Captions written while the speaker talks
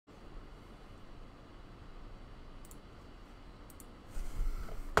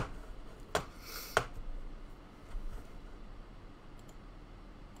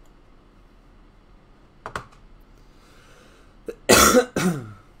Hey,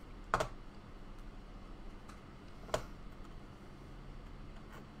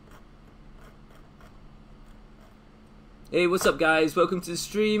 what's up guys? Welcome to the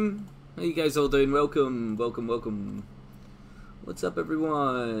stream. How you guys all doing? Welcome, welcome, welcome. What's up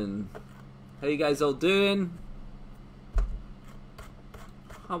everyone? How you guys all doing?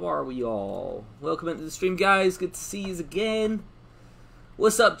 How are we all? Welcome into the stream guys, good to see you again.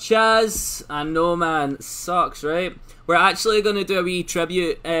 What's up Chaz? I know man, it sucks right? We're actually going to do a wee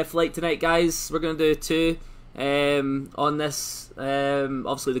tribute flight tonight guys. We're going to do two on this.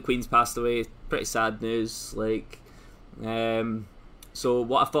 Obviously the Queen's passed away, pretty sad news. Like, so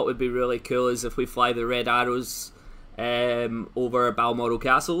what I thought would be really cool is if we fly the red arrows over Balmoral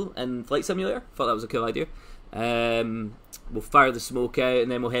Castle in Flight Simulator. Thought that was a cool idea. We'll fire the smoke out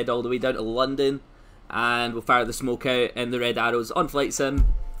and then we'll head all the way down to London and we'll fire the smoke out in the red arrows on Flight Sim.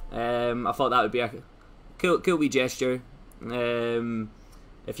 I thought that would be a cool wee gesture.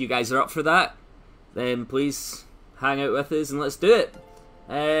 If you guys are up for that, then please hang out with us and let's do it.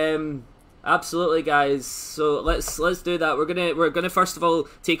 Absolutely guys, so let's do that. We're gonna first of all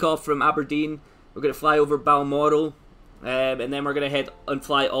take off from Aberdeen. We're gonna fly over Balmoral, and then we're gonna head and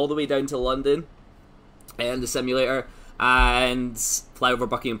fly all the way down to London in the simulator and fly over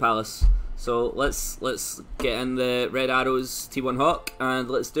Buckingham Palace. So let's get in the Red Arrows T1 Hawk and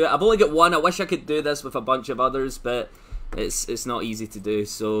let's do it. I've only got one. I wish I could do this with a bunch of others, but it's not easy to do.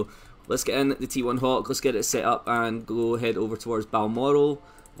 So let's get in the T1 Hawk. Let's get it set up and go head over towards Balmoral.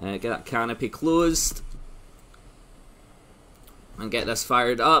 Get that canopy closed and get this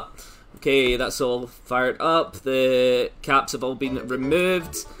fired up. Okay, that's all fired up. The caps have all been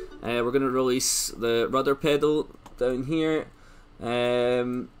removed. We're going to release the rudder pedal down here.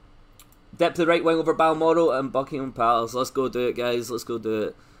 Dip the right wing over Balmoral and Buckingham Palace. Let's go do it guys, let's go do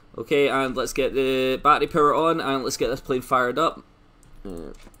it. Okay, and let's get the battery power on and let's get this plane fired up.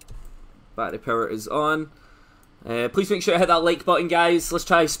 Battery power is on. Please make sure to hit that like button guys. Let's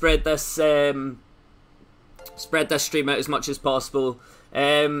try to spread this stream out as much as possible.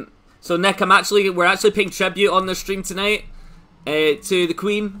 So Nick, we're actually paying tribute on this stream tonight to the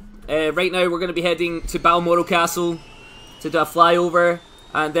Queen. Right now we're going to be heading to Balmoral Castle to do a flyover,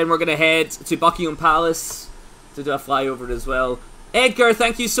 and then we're going to head to Buckingham Palace to do a flyover as well. Edgar,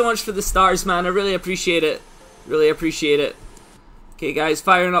 thank you so much for the stars man, I really appreciate it. Really appreciate it. Okay guys,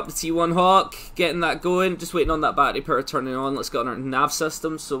 firing up the T1 Hawk, getting that going, just waiting on that battery power turning on. Let's get on our nav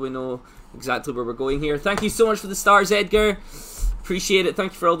system so we know exactly where we're going here. Thank you so much for the stars Edgar, appreciate it,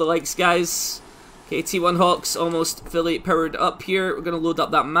 thank you for all the likes guys. Okay, T1 Hawk's almost fully powered up here. We're going to load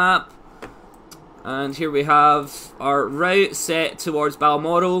up that map. And here we have our route set towards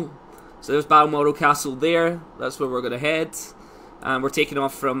Balmoral. So there's Balmoral Castle there, that's where we're going to head. And we're taking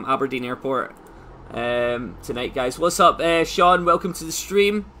off from Aberdeen Airport tonight guys. What's up Sean, welcome to the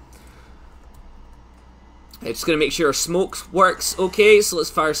stream. I'm just going to make sure our smoke works okay, so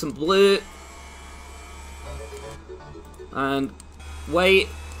let's fire some blue and white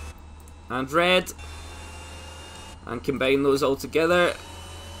and red and combine those all together.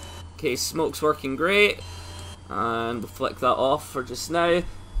 Okay, smoke's working great and we'll flick that off for just now.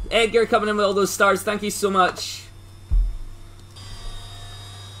 Edgar coming in with all those stars, thank you so much.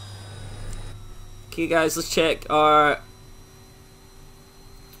 Okay guys, let's check our...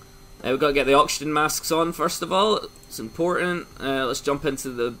 we've got to get the oxygen masks on first of all, it's important. Let's jump into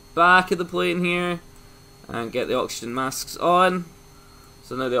the back of the plane here and get the oxygen masks on.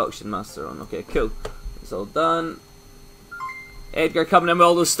 So now the oxygen masks are on, okay cool. It's all done. Edgar coming in with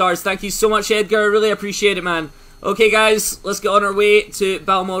all those stars, thank you so much Edgar, I really appreciate it man. Okay guys, let's get on our way to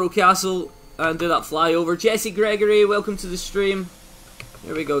Balmoral Castle and do that flyover. Jesse Gregory, welcome to the stream.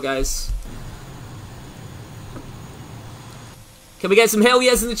 Here we go guys. Can we get some hell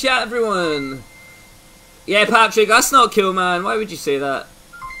yes in the chat, everyone? Yeah, Patrick, that's not cool, man. Why would you say that?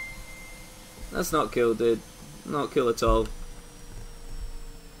 That's not cool, dude. Not cool at all.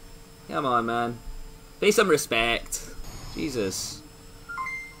 Come on, man. Pay some respect. Jesus.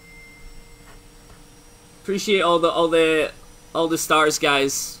 Appreciate all the stars,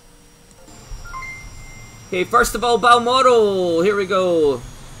 guys. Okay, first of all, Balmoral. Here we go.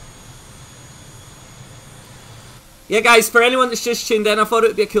 Yeah guys, for anyone that's just tuned in, I thought it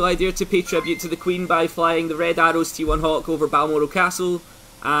would be a cool idea to pay tribute to the Queen by flying the Red Arrows T1 Hawk over Balmoral Castle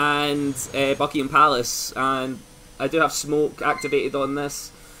and Buckingham Palace, and I do have smoke activated on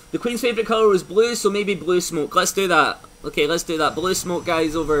this. The Queen's favourite colour was blue, so maybe blue smoke. Let's do that. Okay, let's do that. Blue smoke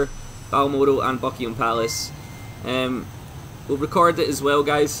guys over Balmoral and Buckingham Palace. We'll record it as well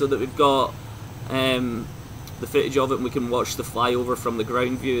guys so that we've got the footage of it and we can watch the flyover from the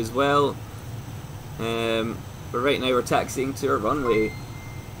ground view as well. But right now we're taxiing to our runway.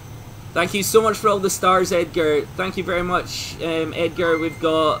 Thank you so much for all the stars, Edgar. Thank you very much, Edgar. We've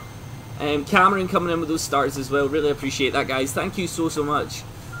got Cameron coming in with those stars as well. Really appreciate that, guys. Thank you so much.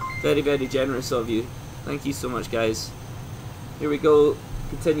 Very, very generous of you. Thank you so much, guys. Here we go.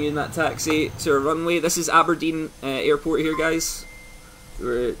 Continuing that taxi to our runway. This is Aberdeen Airport here, guys.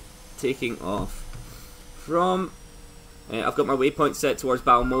 We're taking off from... I've got my waypoint set towards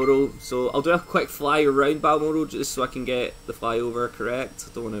Balmoral, so I'll do a quick fly around Balmoral just so I can get the flyover correct.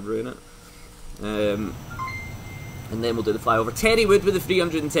 I don't want to ruin it. And then we'll do the flyover. Terry Wood with the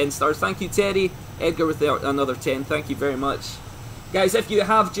 310 stars. Thank you, Terry. Edgar with another 10. Thank you very much. Guys, if you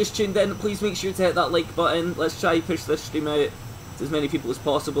have just tuned in, please make sure to hit that like button. Let's try and push this stream out to as many people as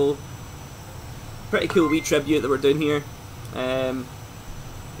possible. Pretty cool wee tribute that we're doing here.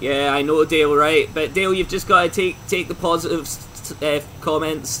 Yeah, I know, Dale, right? But Dale, you've just got to take the positive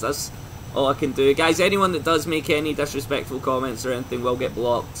comments. That's all I can do. Guys, anyone that does make any disrespectful comments or anything will get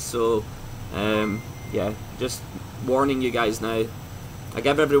blocked. So, yeah, just warning you guys now. I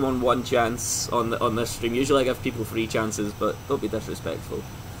give everyone one chance on this stream. Usually I give people 3 chances, but don't be disrespectful.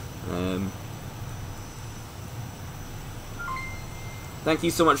 Thank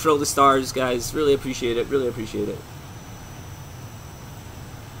you so much for all the stars, guys. Really appreciate it. Really appreciate it.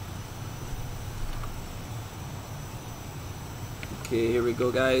 Okay, here we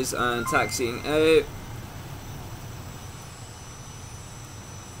go, guys, and taxiing out.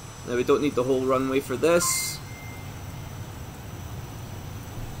 Now we don't need the whole runway for this.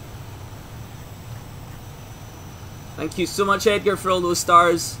 Thank you so much, Edgar, for all those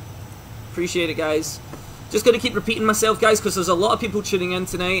stars. Appreciate it, guys. Just going to keep repeating myself, guys, because there's a lot of people tuning in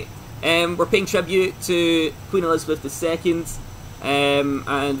tonight. We're paying tribute to Queen Elizabeth II.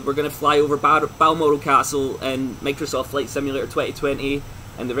 And we're going to fly over Balmoral Castle in Microsoft Flight Simulator 2020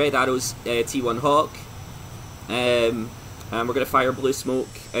 in the Red Arrows T1 Hawk. And we're going to fire blue smoke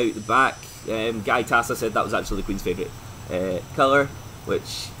out the back. Guy Tassa said that was actually the Queen's favourite colour,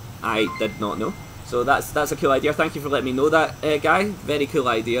 which I did not know. So that's a cool idea. Thank you for letting me know that, Guy. Very cool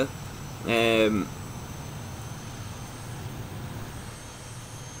idea.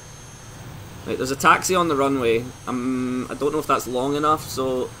 Right, there's a taxi on the runway. I don't know if that's long enough.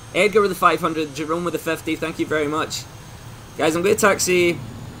 So Edgar with the 500, Jerome with the 50. Thank you very much, guys. I'm going to taxi.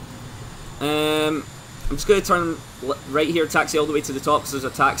 I'm just going to turn right here, taxi all the way to the top because there's a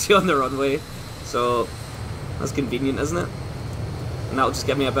taxi on the runway. So that's convenient, isn't it? And that'll just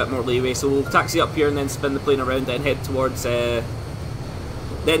give me a bit more leeway. So we'll taxi up here and then spin the plane around, then head towards, then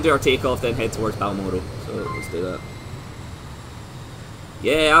do our takeoff, then head towards Balmoral. So let's do that.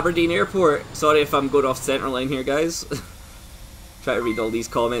 Yeah, Aberdeen Airport. Sorry if I'm going off centre line here, guys. Try to read all these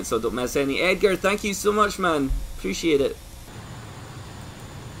comments so I don't miss any. Edgar, thank you so much, man. Appreciate it.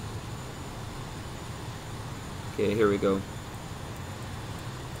 Okay, here we go.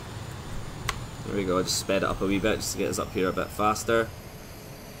 There we go. I just sped it up a wee bit just to get us up here a bit faster.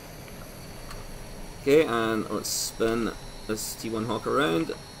 Okay, and let's spin this T1 Hawk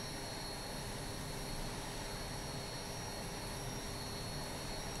around.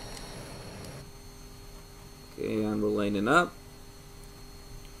 Okay, and we're lining up.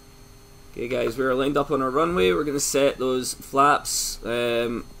 Okay, guys, we're lined up on our runway. We're going to set those flaps,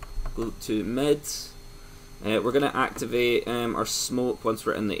 go to mid. We're going to activate our smoke once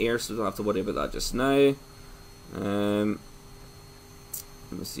we're in the air, so we don't have to worry about that just now. Let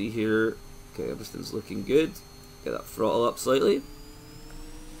me see here. Okay, everything's looking good. Get that throttle up slightly.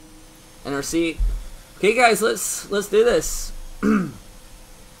 NRC. Okay, guys, let's do this.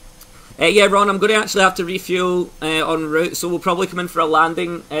 Yeah, Ron, I'm going to actually have to refuel en route, so we'll probably come in for a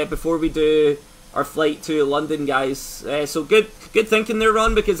landing before we do our flight to London, guys. So good thinking there,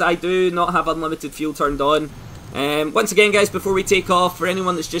 Ron, because I do not have unlimited fuel turned on. Once again, guys, before we take off, for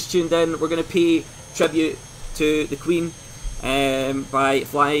anyone that's just tuned in, we're going to pay tribute to the Queen by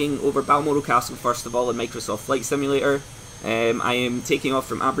flying over Balmoral Castle, first of all, in Microsoft Flight Simulator. I am taking off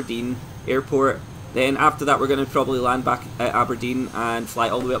from Aberdeen Airport. Then after that, we're going to probably land back at Aberdeen and fly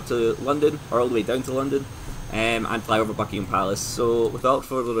all the way up to London, or all the way down to London, and fly over Buckingham Palace. So without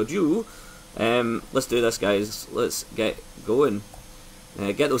further ado, let's do this, guys. Let's get going.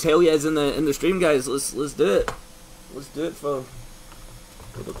 Get those hell yeahs in the stream, guys. Let's do it. Let's do it for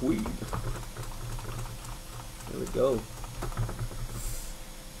the Queen. There we go.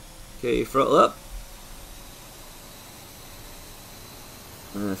 Okay, throttle up.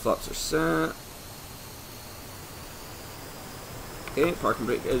 And the flaps are set. Okay, parking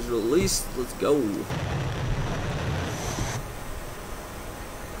brake is released. Let's go.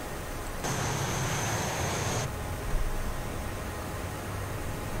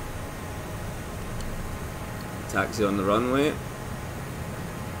 Taxi on the runway.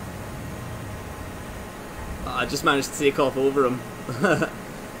 I just managed to take off over him.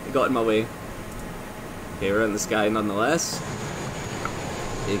 He got in my way. Okay, we're in the sky nonetheless.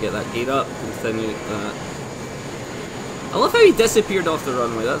 Okay, get that gate up, continue that. I love how he disappeared off the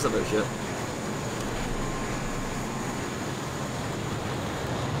runway, that's a bit shit.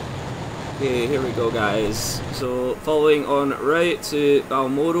 Okay, here we go guys. So, following on right to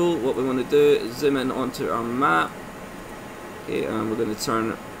Balmoral, what we want to do is zoom in onto our map. Okay, and we're going to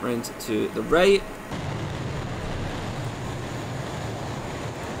turn round to the right.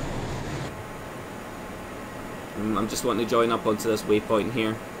 I'm just wanting to join up onto this waypoint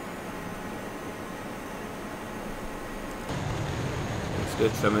here. Let's go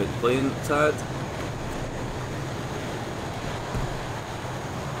trim out the plane a tad.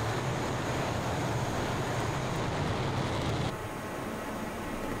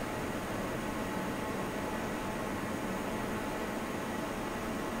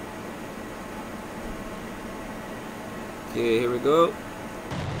 Okay, here we go.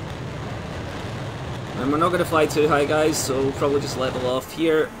 And we're not going to fly too high guys, so we'll probably just level off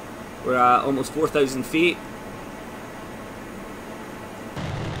here. We're at almost 4,000 feet.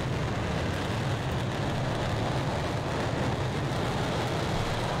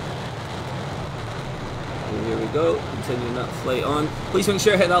 And here we go, continuing that flight on. Please make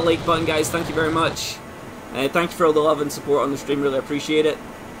sure to hit that like button guys, thank you very much. Thank you for all the love and support on the stream, really appreciate it.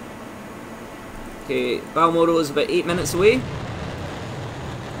 Okay, Balmoral is about 8 minutes away.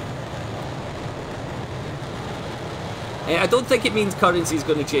 I don't think it means currency is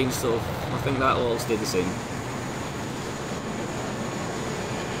going to change though. I think that will all stay the same.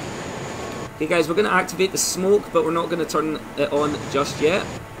 Okay guys, we're going to activate the smoke, but we're not going to turn it on just yet.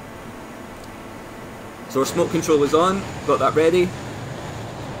 So our smoke control is on, got that ready.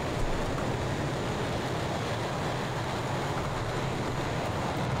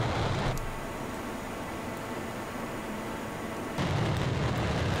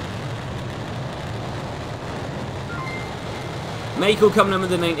 Michael coming in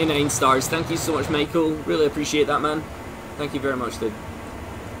with the 99 stars. Thank you so much, Michael. Really appreciate that, man. Thank you very much, dude.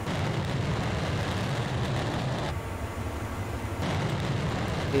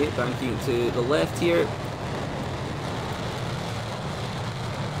 Okay, banking to the left here.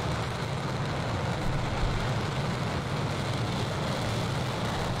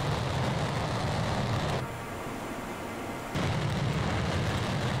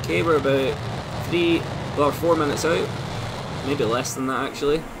 Okay, we're about 4 minutes out. Maybe less than that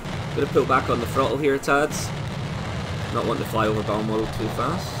actually. Gonna pull back on the throttle here, Tads. Not wanting to fly over Balmoral too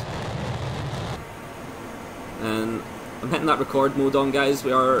fast. And I'm hitting that record mode on guys.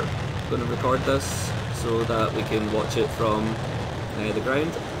 We are going to record this so that we can watch it from the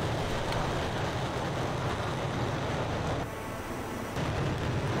ground.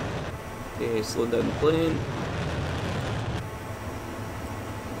 Okay, slowing down the plane.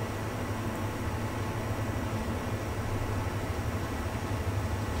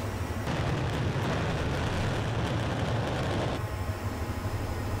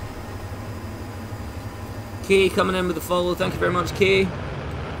 Kay coming in with the follow, thank you very much, Kay.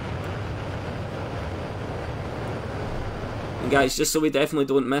 And guys, just so we definitely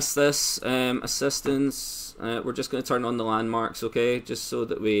don't miss this, assistance, we're just going to turn on the landmarks, okay? Just so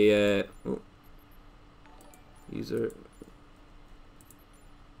that we, user,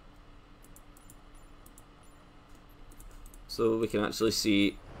 so we can actually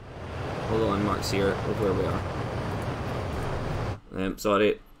see all the landmarks here of where we are.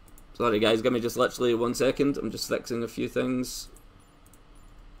 Sorry guys, give me just literally 1 second. I'm just fixing a few things.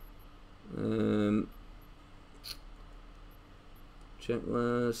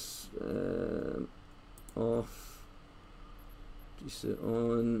 Checklist, off, GC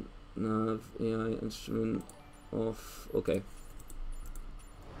on, nav, AI, instrument, off, okay.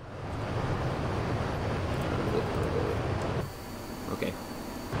 Okay.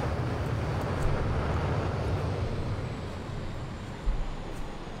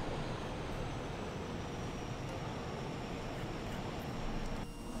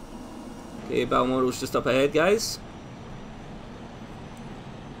 Okay, Balmoral's just up ahead, guys.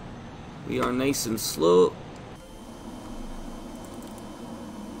 We are nice and slow.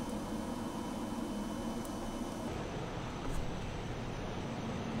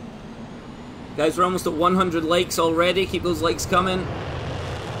 Guys, we're almost at 100 likes already. Keep those likes coming.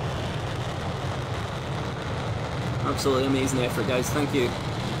 Absolutely amazing effort, guys. Thank you.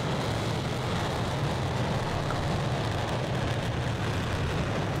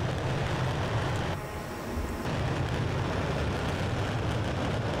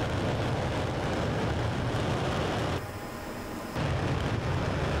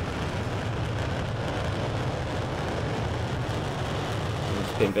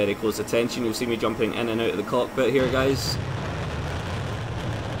 paying very close attention, you'll see me jumping in and out of the cockpit here, guys.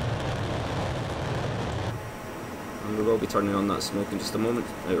 And we will be turning on that smoke in just a moment.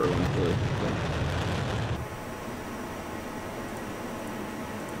 Outer one's blue.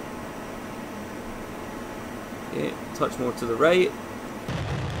 Okay, touch more to the right.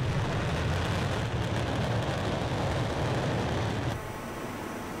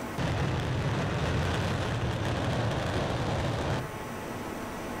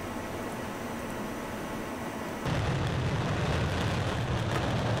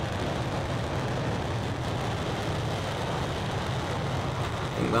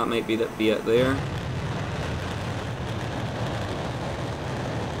 I think that might be it there.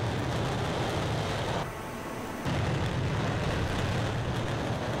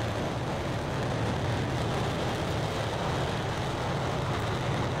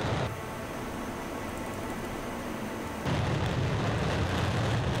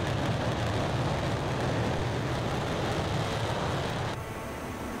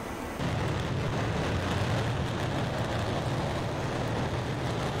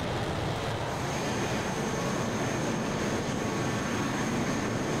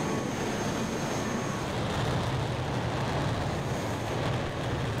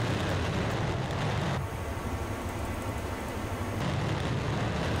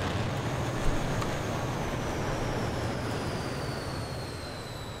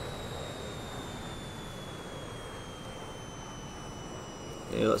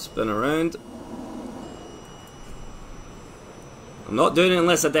 Okay, let's spin around. I'm not doing it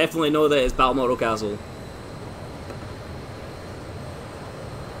unless I definitely know that it's Balmoral Castle.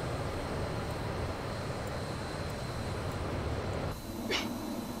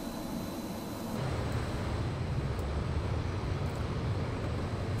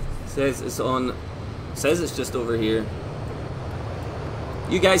 Says it's on. Says it's just over here.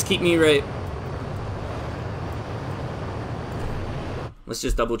 You guys keep me right. Let's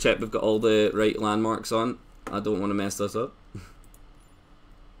just double check we've got all the right landmarks on. I don't want to mess this up.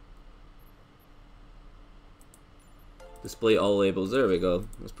 Display all labels. There we go.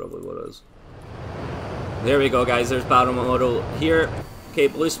 That's probably what it is. There we go, guys. There's Balmoral here. Okay,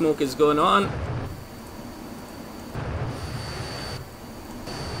 blue smoke is going on.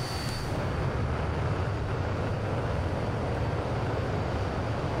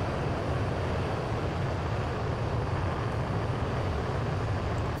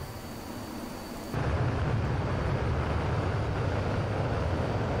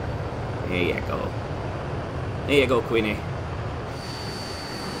 There you go. There you go, Queenie.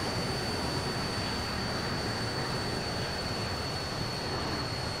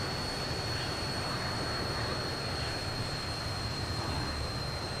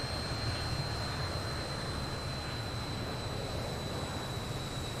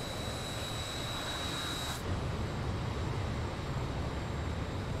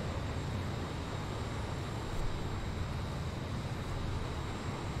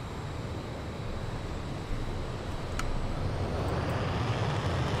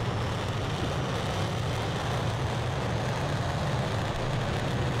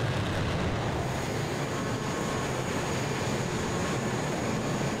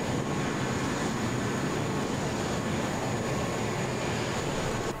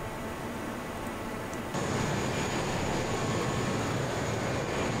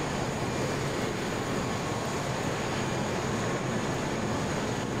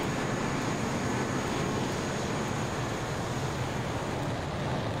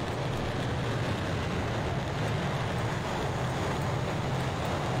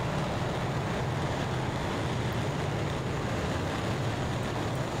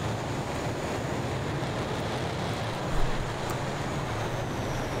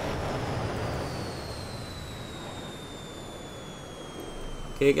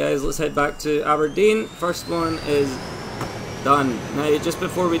 Okay guys, let's head back to Aberdeen. First one is done. Now just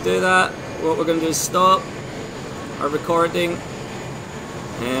before we do that, what we're going to do is stop our recording.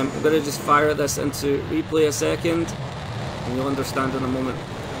 We're going to just fire this into replay a second, and you'll understand in a moment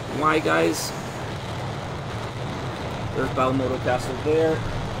why, guys. There's Balmoral Castle there.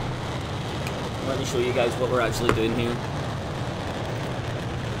 Let me show you guys what we're actually doing here.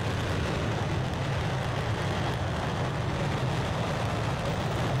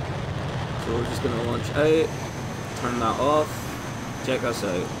 So we're just going to launch out, turn that off, check this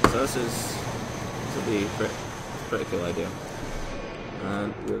out. So this will be a pretty cool idea.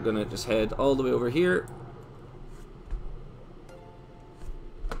 And we're going to just head all the way over here.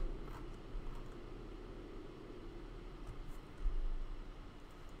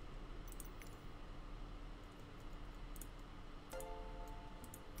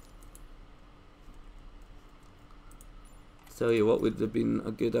 Tell you what would have been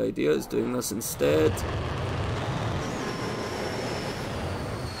a good idea is doing this instead.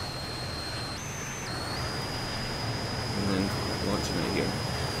 And then launching it here.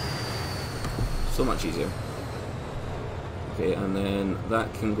 So much easier. Okay, and then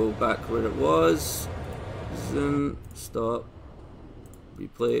that can go back where it was. Zoom, stop,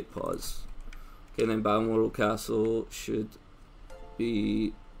 replay, pause. Okay, and then Balmoral Castle should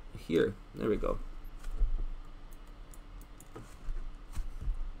be here. There we go.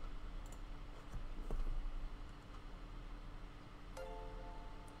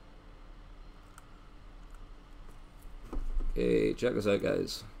 Okay, check this out,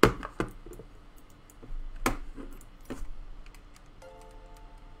 guys.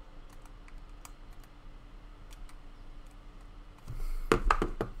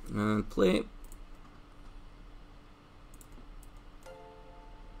 And play.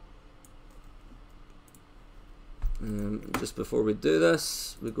 And just before we do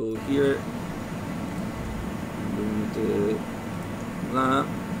this, we go here. And we do that.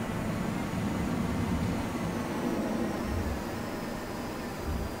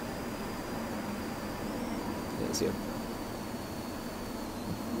 Yeah, it's here.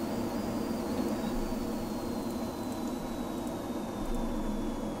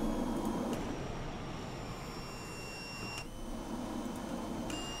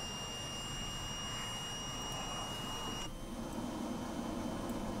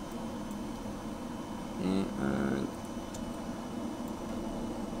 And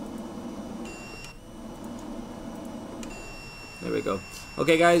there we go.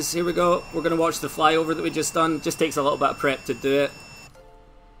 Okay guys, here we go. We're going to watch the flyover that we just done. Just takes a little bit of prep to do it.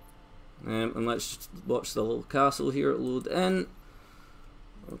 And let's watch the little castle here load in.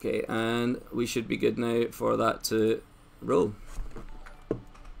 Okay, and we should be good now for that to roll.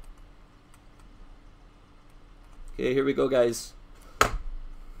 Okay, here we go guys.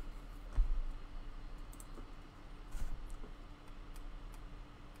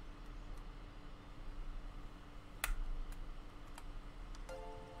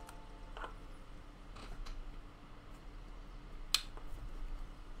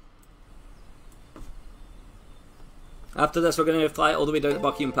 After this, we're going to fly all the way down to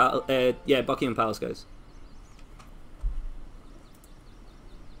Buckingham Palace. Buckingham Palace, guys.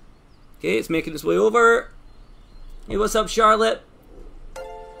 Okay, it's making its way over. Hey, what's up, Charlotte?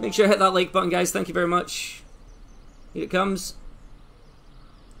 Make sure to hit that like button, guys. Thank you very much. Here it comes.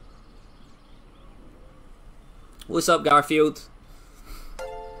 What's up, Garfield?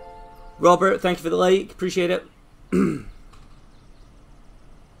 Robert, thank you for the like. Appreciate it.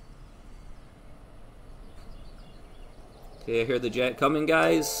 Okay, I hear the jet coming,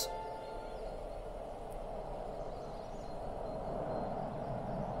 guys.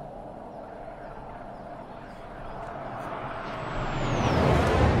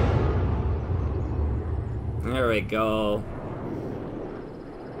 There we go.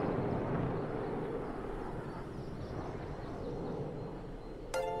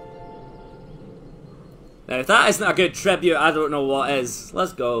 Now, if that isn't a good tribute, I don't know what is.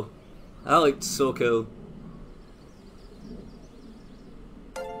 Let's go. That looked so cool.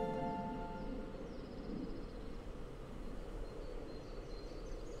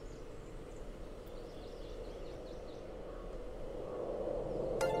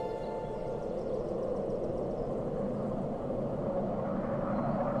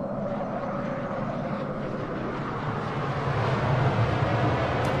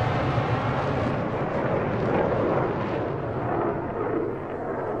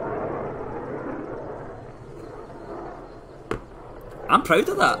 I'm proud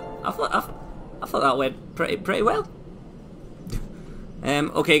of that. I thought that went pretty well.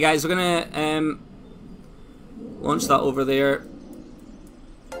 Okay, guys, we're gonna launch that over there.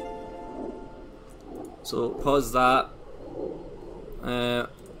 So pause that.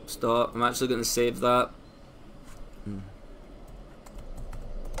 Stop. I'm actually gonna save that.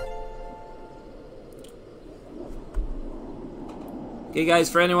 Okay, guys,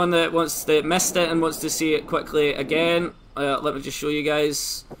 for anyone that missed it and wants to see it quickly again. Let me just show you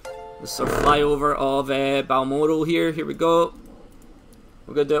guys this sort of flyover of Balmoral here. Here we go.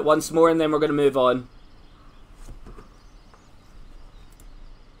 We're going to do it once more and then we're going to move on.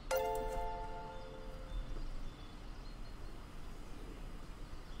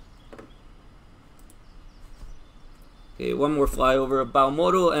 Okay, one more flyover of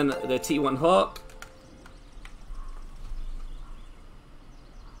Balmoral and the T1 Hawk.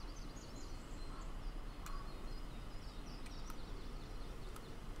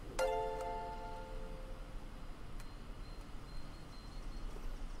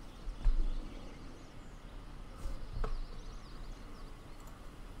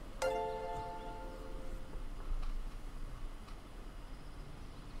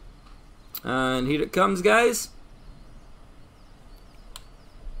 And here it comes, guys.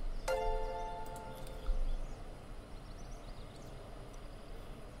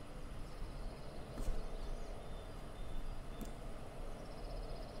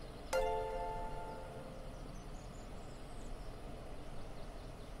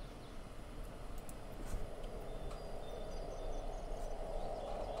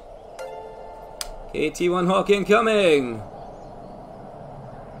 Okay, T1 Hawk incoming.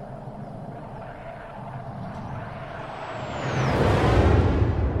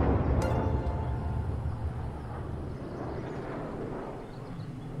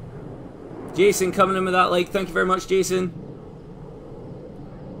 Jason coming in with that like. Thank you very much, Jason.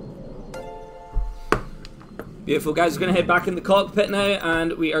 Beautiful, guys. We're going to head back in the cockpit now,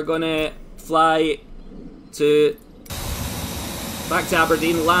 and we are going to fly to back to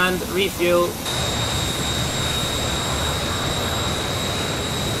Aberdeen, land, refuel.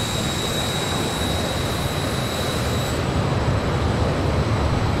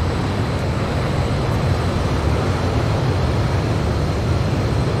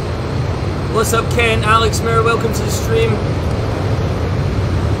 What's up, Ken? Alex Mir, welcome to the stream.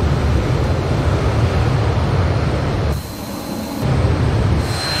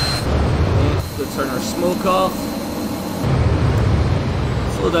 Okay, go turn our smoke off.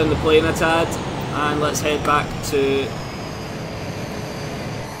 Slow down the plane a tad, and let's head back to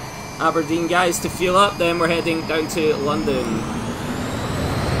Aberdeen, guys, to fuel up. Then we're heading down to London.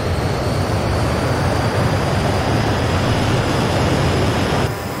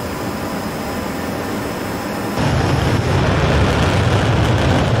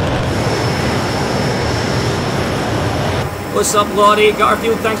 What's up, Laurie?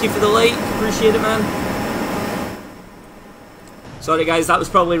 Garfield, thank you for the like. Appreciate it, man. Sorry, guys, that was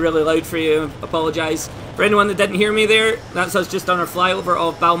probably really loud for you. Apologise. For anyone that didn't hear me there, that's us just on our flyover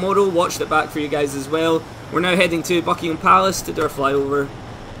of Balmoral. Watched it back for you guys as well. We're now heading to Buckingham Palace to do our flyover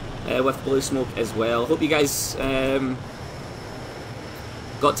with Blue Smoke as well. Hope you guys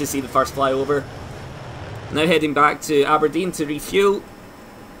got to see the first flyover. Now heading back to Aberdeen to refuel.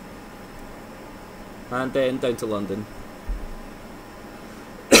 And then down to London.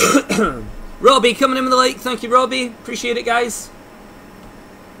 Robbie coming in with the like. Thank you, Robbie. Appreciate it, guys.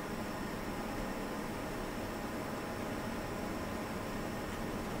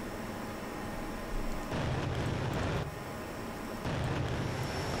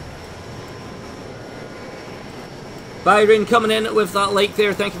 Byron coming in with that like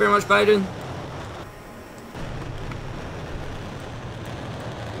there. Thank you very much, Byron.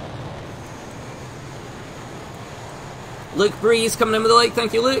 Luke Breeze coming in with a like.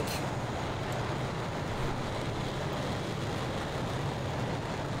 Thank you, Luke.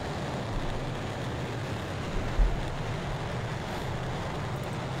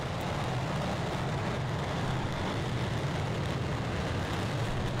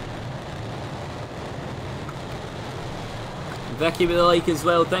 Vicky with a like as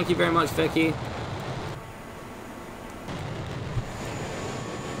well. Thank you very much, Vicky.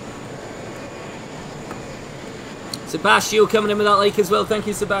 Sebastio coming in with that like as well. Thank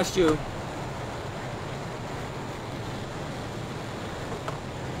you, Sebastio.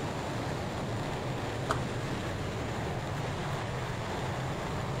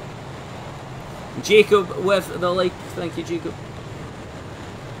 Jacob with the like. Thank you, Jacob.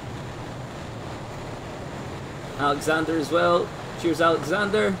 Alexander as well. Cheers,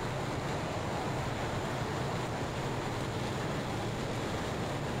 Alexander.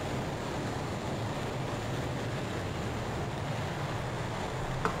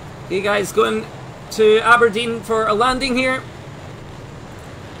 Okay, guys, going to Aberdeen for a landing here.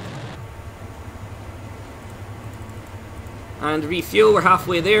 And refuel, we're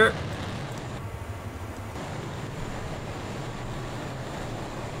halfway there.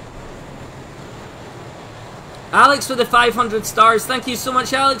 Alex for the 500 stars. Thank you so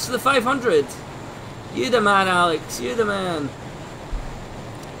much, Alex, for the 500. You the man, Alex. You the man.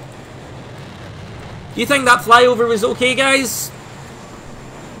 Do you think that flyover was okay, guys?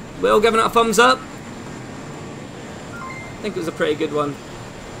 Will giving it a thumbs up. I think it was a pretty good one.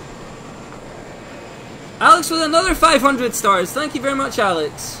 Alex with another 500 stars. Thank you very much,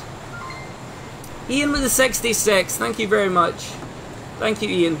 Alex. Ian with the 66. Thank you very much. Thank you,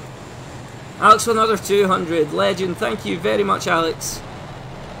 Ian. Alex with another 200. Legend. Thank you very much, Alex.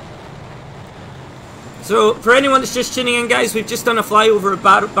 So, for anyone that's just tuning in, guys, we've just done a flyover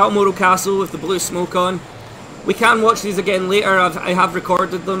of Balmoral Castle with the blue smoke on. We can watch these again later. I have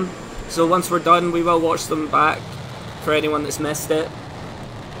recorded them. So once we're done, we will watch them back for anyone that's missed it.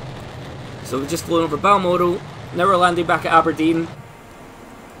 So we've just flown over Balmoral. Now we're landing back at Aberdeen.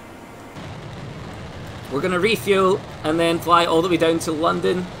 We're going to refuel and then fly all the way down to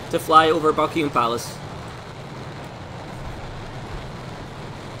London to fly over Buckingham Palace.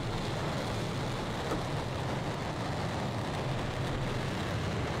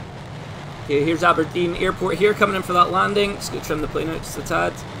 Okay, here's Aberdeen Airport here, coming in for that landing. Just going to trim the plane out just a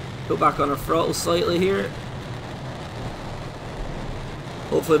tad. Go back on our throttle slightly here.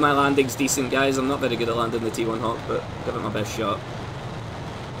 Hopefully my landing's decent, guys. I'm not very good at landing the T1 Hawk, but give it my best shot.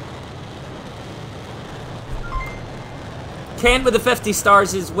 Kent with the 50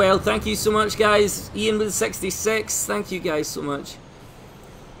 stars as well. Thank you so much, guys. Ian with the 66. Thank you guys so much.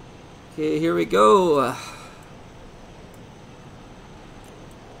 Okay, here we go.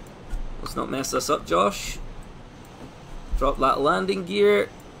 Let's not mess this up, Josh. Drop that landing gear.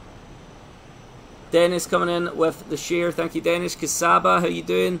 Dennis coming in with the share. Thank you, Dennis. Kasaba, how you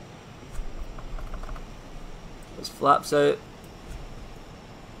doing? Those flaps out.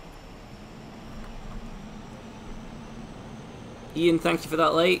 Ian, thank you for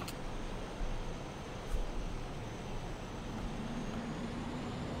that like.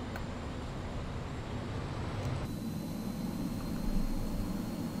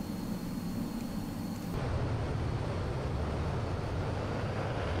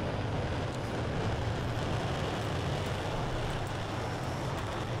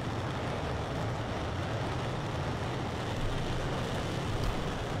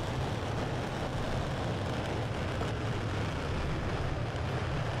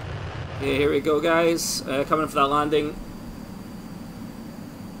 Okay, here we go, guys. Coming in for that landing.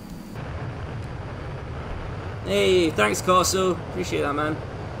 Hey, thanks, Corso. Appreciate that, man.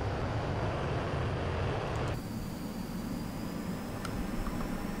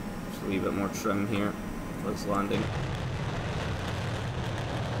 Just a wee bit more trim here for this landing.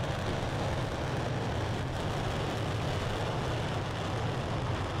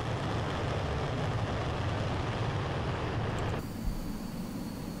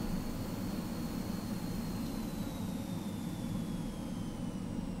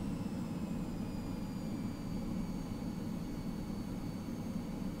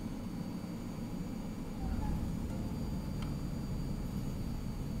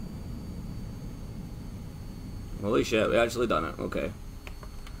 Holy shit, we actually done it. Okay.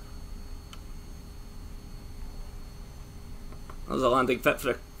 That was a landing fit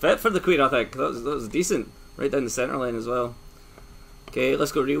for the Queen, I think. That was decent. Right down the centre line as well. Okay,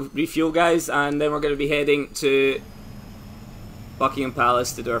 let's go refuel, guys, and then we're going to be heading to Buckingham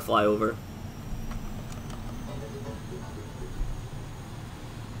Palace to do our flyover.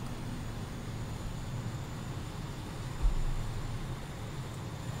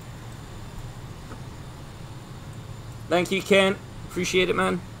 Thank you, Ken. Appreciate it,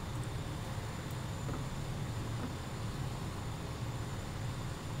 man.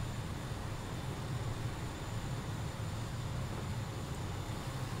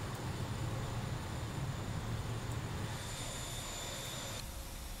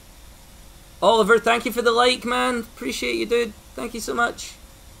 Oliver, thank you for the like, man. Appreciate you, dude. Thank you so much.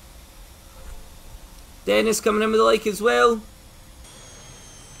 Dennis coming in with a like as well.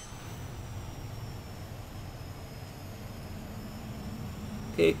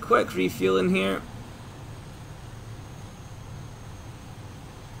 Okay, quick refueling here.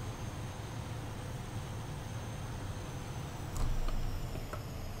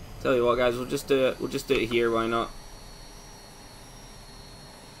 Tell you what, guys, we'll just do it. We'll just do it here. Why not?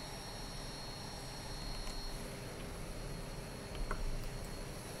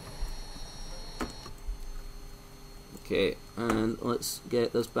 Okay, and let's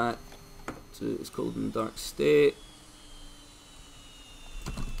get this back to its cold and dark state.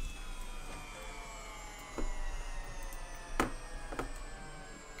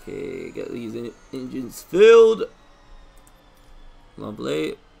 Okay, get these engines filled.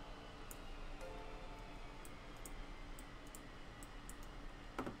 Lovely.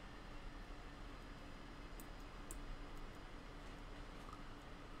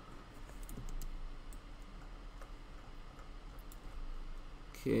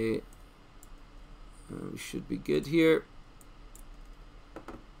 Okay, we should be good here.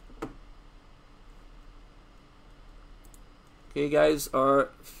 Okay, guys, our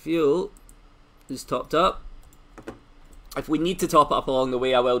fuel is topped up. If we need to top it up along the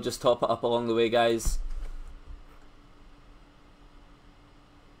way, I will just top it up along the way, guys.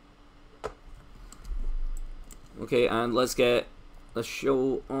 Okay, and let's get the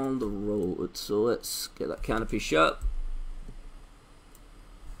show on the road. So let's get that canopy shut.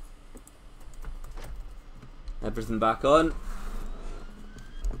 Everything back on.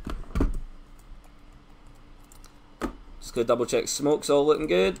 Just gonna double check smoke's all looking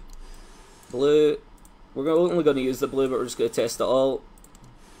good. Blue, We're only going to use the blue, but we're just going to test it all.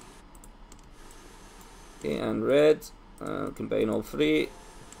 Okay, and red. Combine all three.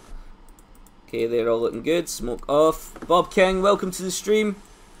 Okay, they're all looking good. Smoke off. Bob King, welcome to the stream.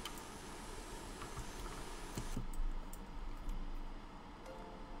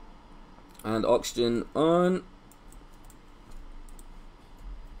 And oxygen on.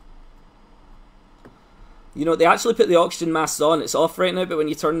 You know, they actually put the oxygen masks on. It's off right now, but when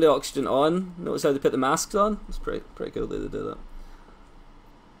you turn the oxygen on, notice how they put the masks on? It's pretty cool that they do that.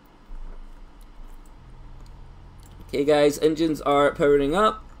 Okay guys, engines are powering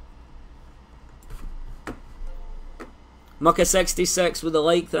up. Mucka66 with a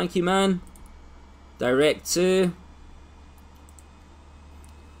like, thank you man. Direct to.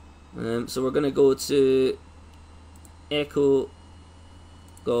 So we're going to go to Echo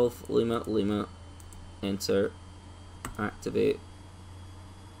Golf Lima Lima. Enter, activate.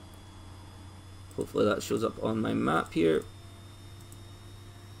 Hopefully that shows up on my map here.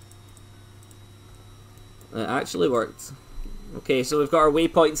 It actually worked. Okay, so we've got our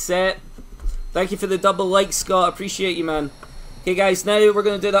waypoint set. Thank you for the double like, Scott. Appreciate you, man. Okay, guys, now we're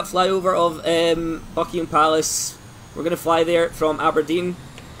going to do that flyover of Buckingham Palace. We're going to fly there from Aberdeen.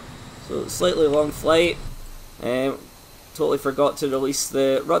 So, slightly long flight. Totally forgot to release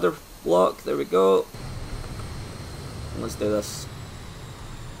the rudder block. There we go. Let's do this.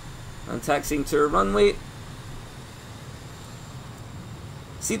 And taxiing to a runway.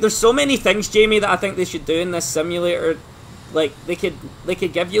 See, there's so many things, Jamie, that I think they should do in this simulator. Like they could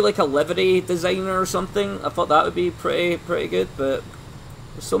give you like a livery designer or something. I thought that would be pretty good, but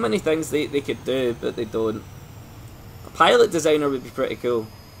there's so many things they could do, but they don't. A pilot designer would be pretty cool.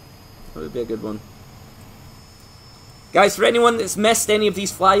 That would be a good one. Guys, for anyone that's missed any of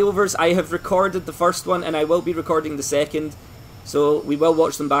these flyovers, I have recorded the first one and I will be recording the second. So we will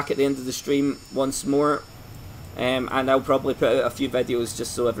watch them back at the end of the stream once more. And I'll probably put out a few videos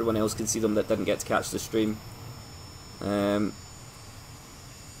just so everyone else can see them that didn't get to catch the stream.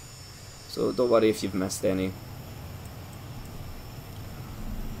 So don't worry if you've missed any.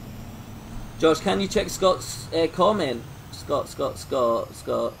 Josh, can you check Scott's comment? Scott.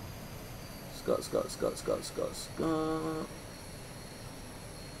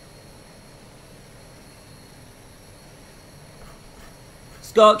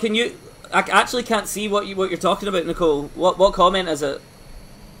 Scott, can you? I actually can't see what you're talking about, Nicole. What comment is it?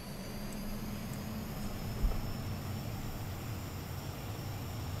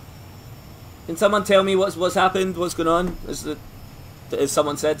 Can someone tell me what's happened? What's going on? Has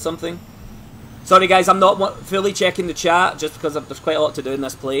someone said something? Sorry guys, I'm not fully checking the chat just because there's quite a lot to do in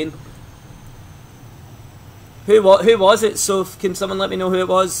this plane. Who was it? So can someone let me know who it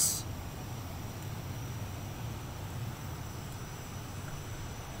was?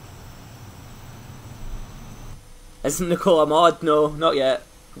 Isn't Nicole a mod? No, not yet.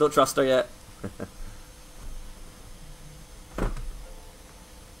 Don't trust her yet.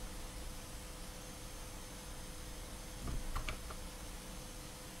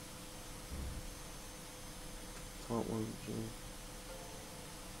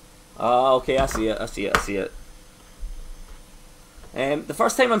 Oh, okay, I see it. The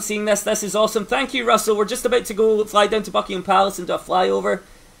first time I'm seeing this is awesome. Thank you, Russell. We're just about to fly down to Buckingham Palace and do a flyover.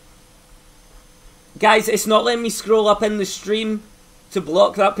 Guys, it's not letting me scroll up in the stream to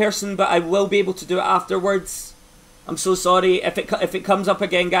block that person, but I will be able to do it afterwards. I'm so sorry. If it comes up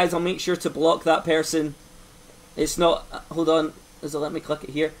again, guys, I'll make sure to block that person. It's not... Hold on. Does it let me click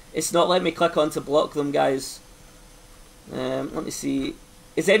it here? It's not letting me click on to block them, guys. Let me see.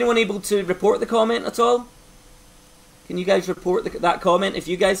 Is anyone able to report the comment at all? Can you guys report that comment if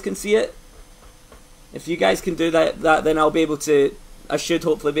you guys can see it? If you guys can do that then I'll be able to... I should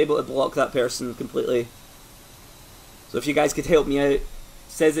hopefully be able to block that person completely. So if you guys could help me out.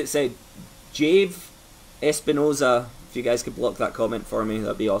 It said Jave Espinoza. If you guys could block that comment for me,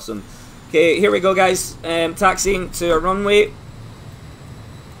 that'd be awesome. Okay, here we go guys. Taxiing to a runway.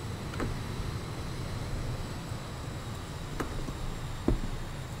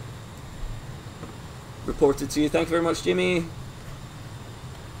 Reported to you. Thank you very much, Jimmy.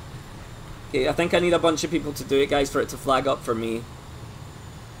 Okay, I think I need a bunch of people to do it, guys, for it to flag up for me.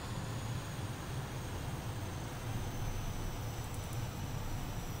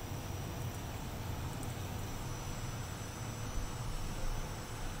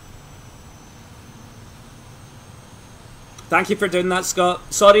 Thank you for doing that,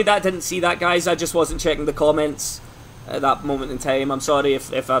 Scott. Sorry that I didn't see that, guys. I just wasn't checking the comments at that moment in time. I'm sorry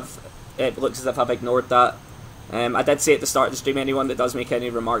if it looks as if I've ignored that. I did say at the start of the stream, anyone that does make any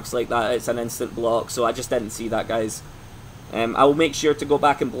remarks like that, it's an instant block, so I just didn't see that, guys. I will make sure to go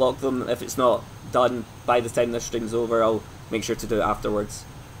back and block them if it's not done by the time this stream's over. I'll make sure to do it afterwards.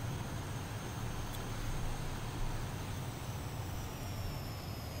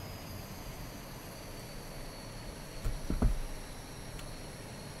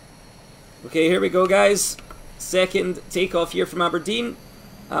 Okay, here we go, guys. Second takeoff here from Aberdeen,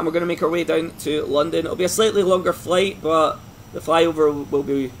 and we're going to make our way down to London. It'll be a slightly longer flight, but the flyover will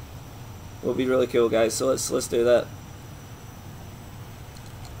be really cool, guys. So let's do that.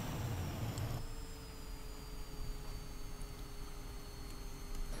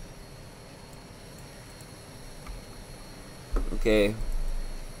 Okay.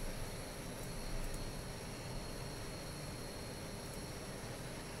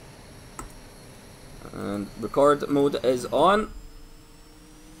 And record mode is on.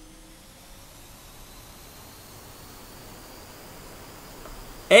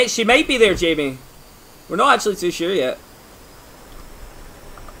 She might be there, Jamie. We're not actually too sure yet.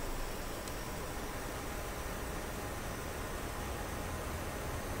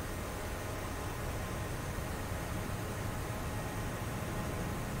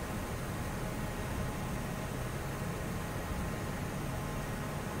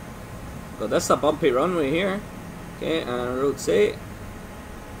 God, that's a bumpy runway here. Okay, and rotate.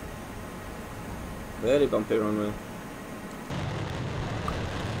 Very bumpy runway.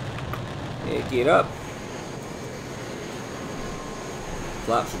 Okay, gear up.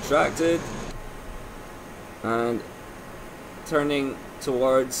 Flaps retracted. And turning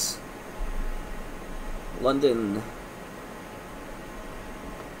towards London.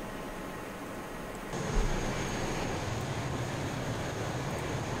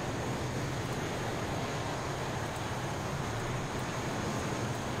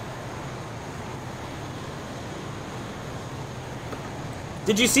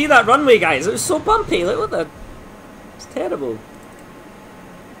 Did you see that runway, guys? It was so bumpy. Look at that. It's terrible.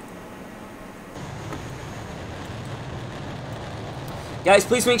 Guys,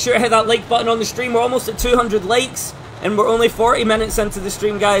 please make sure to hit that like button on the stream. We're almost at 200 likes, and we're only 40 minutes into the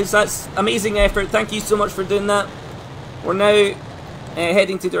stream, guys. That's amazing effort. Thank you so much for doing that. We're now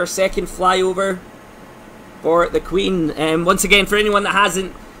heading to do our second flyover for the Queen. Once again, for anyone that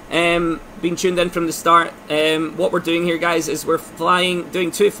hasn't been tuned in from the start, what we're doing here, guys, is we're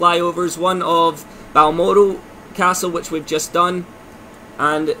doing two flyovers. One of Balmoral Castle, which we've just done,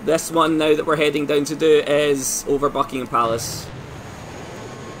 and this one now that we're heading down to do is over Buckingham Palace.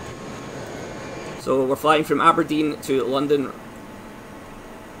 So we're flying from Aberdeen to London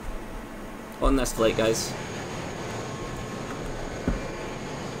on this flight, guys.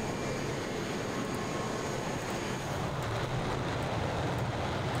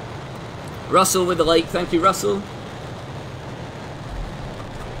 Russell with the like, thank you, Russell.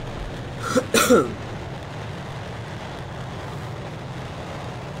 There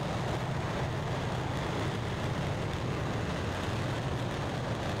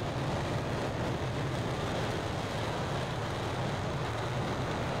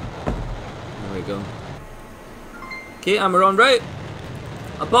we go. Okay, and we're on route.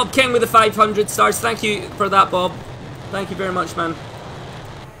 Bob King with the 500 stars. Thank you for that, Bob. Thank you very much, man.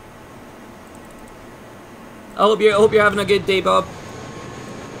 I hope you're having a good day, Bob.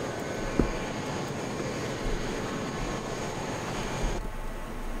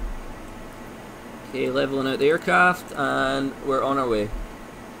 Okay, leveling out the aircraft, and we're on our way.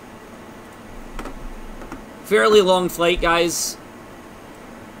 Fairly long flight, guys.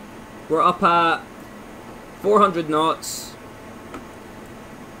 We're up at 400 knots.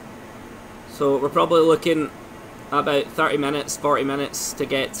 So we're probably looking about 30 minutes, 40 minutes to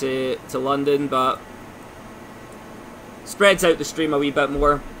get to London, but spreads out the stream a wee bit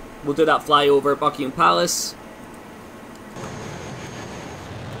more. We'll do that flyover Buckingham Palace.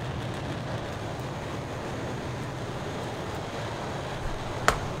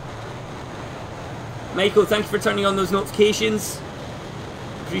 Michael, thank you for turning on those notifications.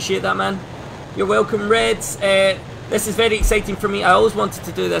 Appreciate that, man. You're welcome, Reds. This is very exciting for me. I always wanted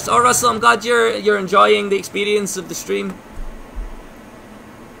to do this. Oh, Russell, I'm glad you're enjoying the experience of the stream.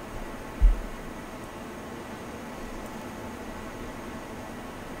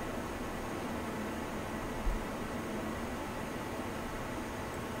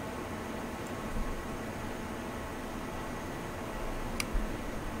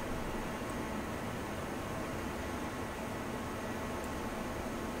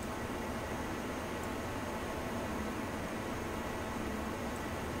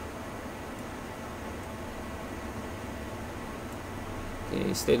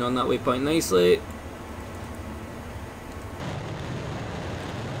 Okay, staying on that waypoint nicely.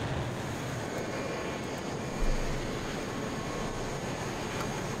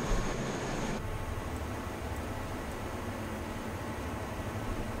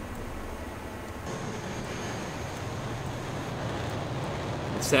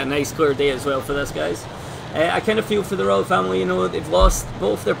 It's a nice clear day as well for this, guys. I kind of feel for the royal family, you know, they've lost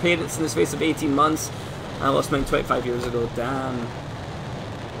both their parents in the space of 18 months. I lost mine 25 years ago, damn.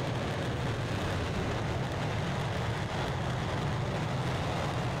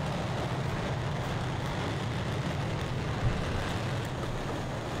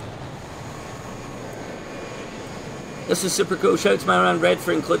 This is super cool. Shout out to my man Red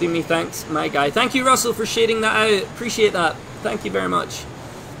for including me. Thanks, my guy. Thank you, Russell, for sharing that out. Appreciate that. Thank you very much.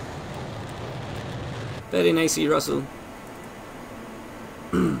 Very nice of you, Russell.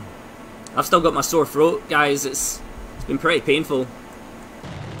 I've still got my sore throat, guys. It's been pretty painful.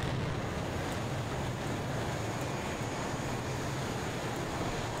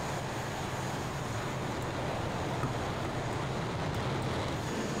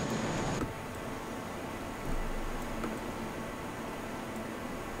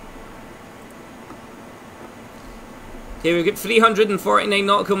 Okay, we've got 349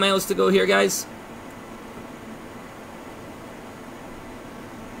 nautical miles to go here, guys.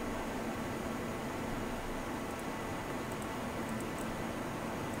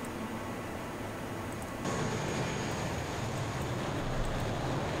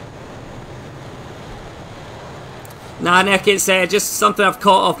 Nah, Nick, it's just something I've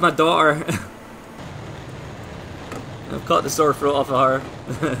caught off my daughter. I've caught the sore throat off of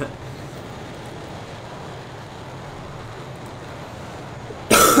her.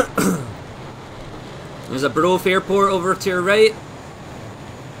 There's a Barrow airport over to your right.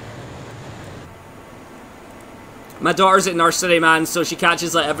 My daughter's at nursery, man, so she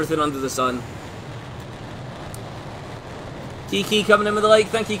catches like everything under the sun. Kiki coming in with a like.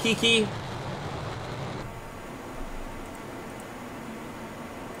 Thank you, Kiki.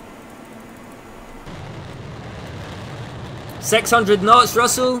 $600 knots,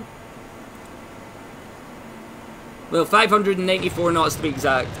 Russell. Well, 594 knots to be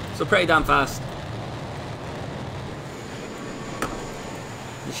exact. So pretty damn fast.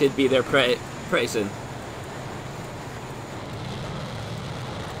 You should be there pretty soon.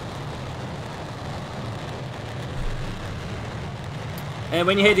 And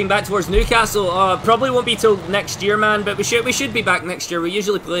when you're heading back towards Newcastle, probably won't be till next year, man. But we should be back next year. We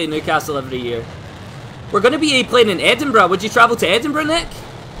usually play Newcastle every year. We're going to be playing in Edinburgh. Would you travel to Edinburgh, Nick,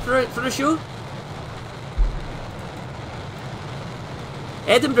 for a show?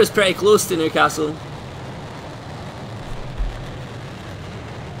 Edinburgh's pretty close to Newcastle.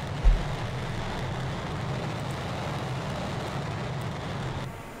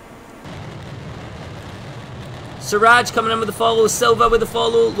 Siraj coming in with the follow, Silva with the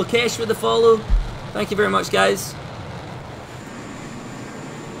follow, Lokesh with the follow. Thank you very much, guys.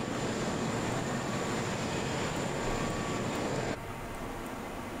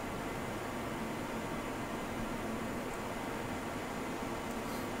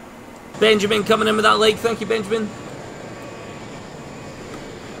 Benjamin coming in with that like. Thank you, Benjamin.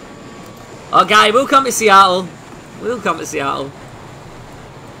 Oh, guy, we'll come to Seattle. We'll come to Seattle.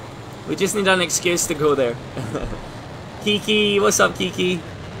 We just need an excuse to go there. Kiki, what's up, Kiki?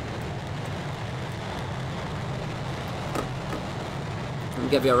 I'll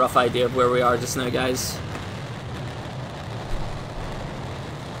give you a rough idea of where we are just now, guys.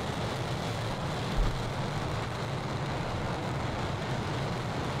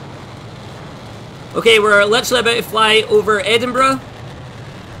 Okay, we're literally about to fly over Edinburgh.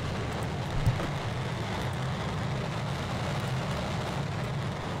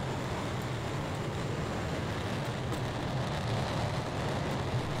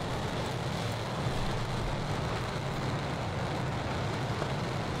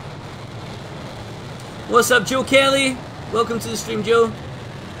 What's up, Joe Kelly? Welcome to the stream, Joe.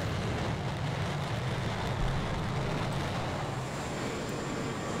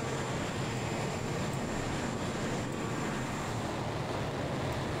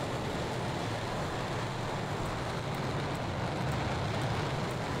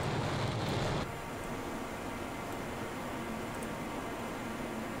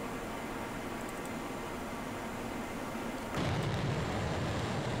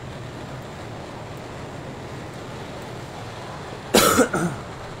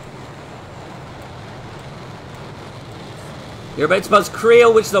 You're about to buzz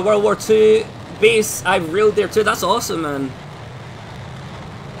Creole, which is a World War II base. I've reeled there too. That's awesome, man.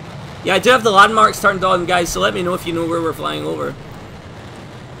 Yeah, I do have the landmarks turned on, guys, so let me know if you know where we're flying over.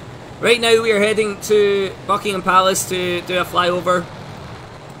 Right now, we are heading to Buckingham Palace to do a flyover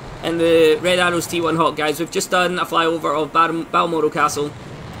in the Red Arrows T1 Hawk, guys. We've just done a flyover of Balmoral Castle.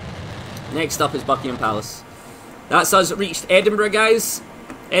 Next up is Buckingham Palace. That's us reached Edinburgh, guys.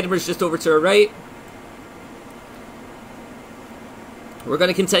 Edinburgh's just over to our right. We're going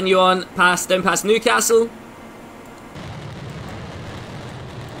to continue on down past Newcastle.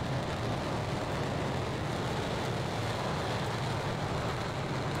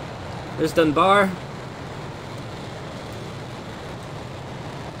 There's Dunbar.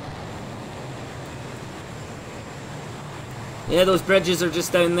 Yeah, those bridges are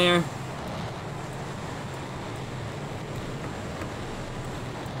just down there.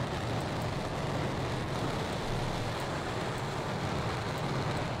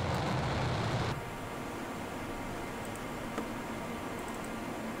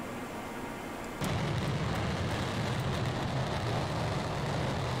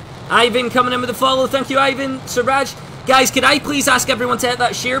 Ivan coming in with a follow. Thank you, Ivan. Siraj. Guys, could I please ask everyone to hit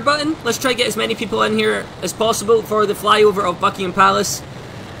that share button? Let's try to get as many people in here as possible for the flyover of Buckingham Palace.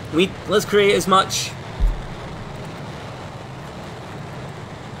 Let's create as much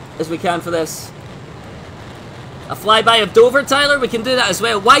as we can for this. A flyby of Dover, Tyler? We can do that as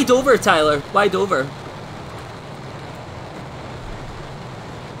well. Why Dover, Tyler? Why Dover?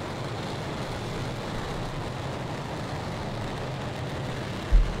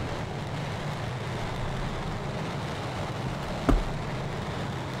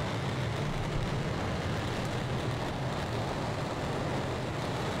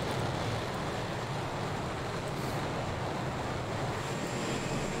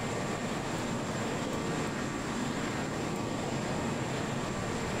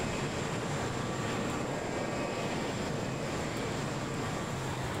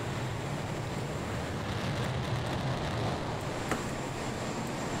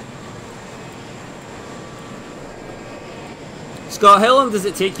 Scott, how long does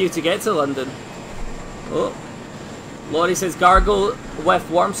it take you to get to London? Oh, Laurie says gargle with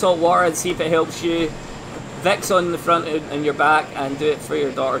warm salt water and see if it helps you. Vicks on the front and your back, and do it for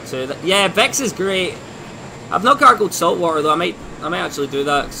your daughter too. Yeah, Vicks is great. I've not gargled salt water though. I might actually do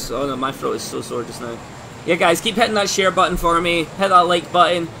that. Oh no, my throat is so sore just now. Yeah, guys, keep hitting that share button for me. Hit that like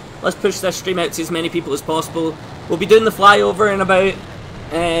button. Let's push this stream out to as many people as possible. We'll be doing the flyover in about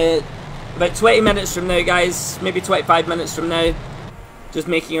 20 minutes from now, guys. Maybe 25 minutes from now. Just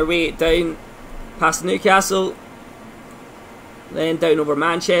making our way down past Newcastle, then down over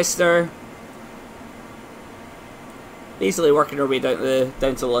Manchester. Basically working our way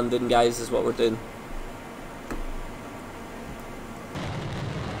down to London, guys, is what we're doing.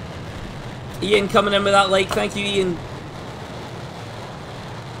 Ian coming in with that like. Thank you, Ian.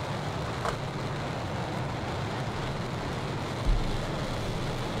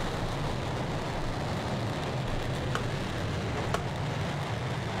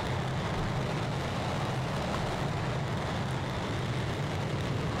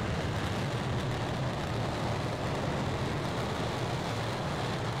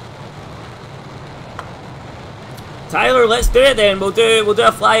 Tyler, let's do it then. We'll do a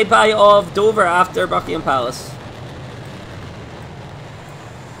flyby of Dover after Buckingham Palace.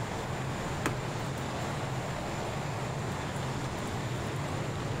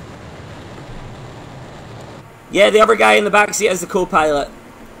 Yeah, the other guy in the back seat is the co-pilot.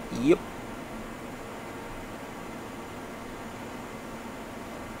 Yep.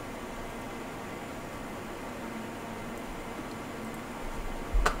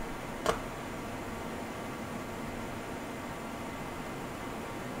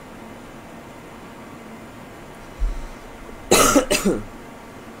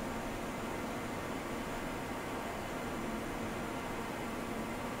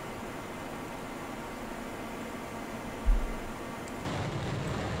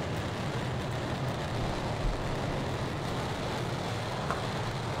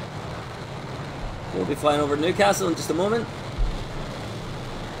 We'll be flying over Newcastle in just a moment.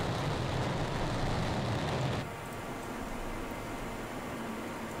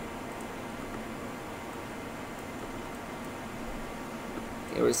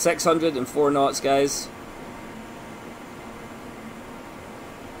 Okay, we're at 604 knots, guys.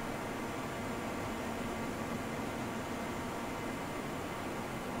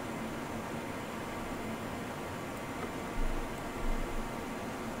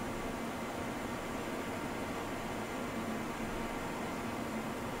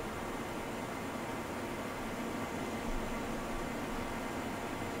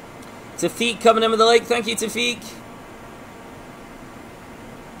 Tafiq coming in with the like. Thank you, Tafiq.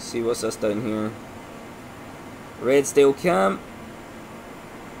 Let's see what's this down here. Redesdale Camp.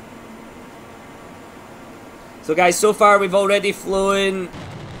 So guys, so far we've already flown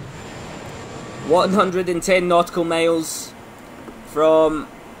 110 nautical miles from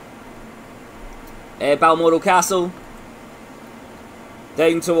Balmoral Castle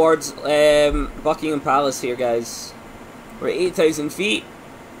down towards Buckingham Palace here, guys. We're at 8,000 feet,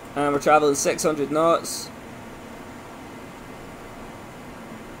 and we're traveling 600 knots.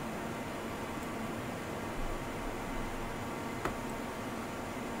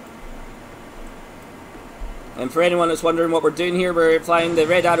 And for anyone that's wondering what we're doing here, we're flying the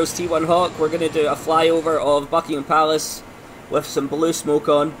Red Arrows T1 Hawk. We're going to do a flyover of Buckingham Palace with some blue smoke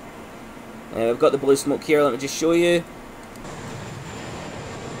on. We've got the blue smoke here, let me just show you.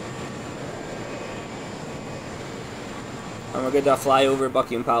 And we're going to do a flyover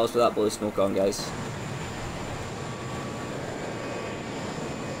Buckingham Palace with that blue smoke on, guys.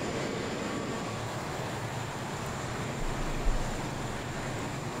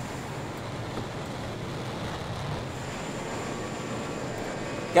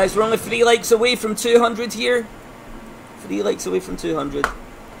 Guys, we're only 3 likes away from 200 here. 3 likes away from 200.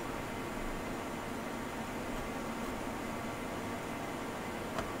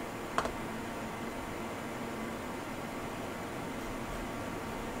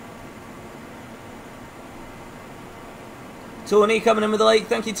 Tony coming in with a like.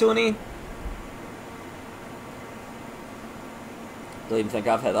 Thank you, Tony. Don't even think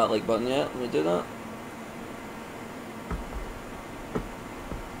I've hit that like button yet. Let me do that.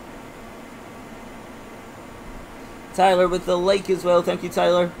 Tyler with the like as well. Thank you,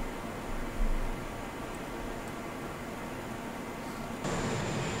 Tyler.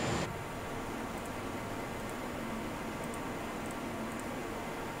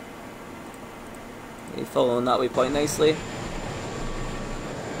 You're following that waypoint nicely.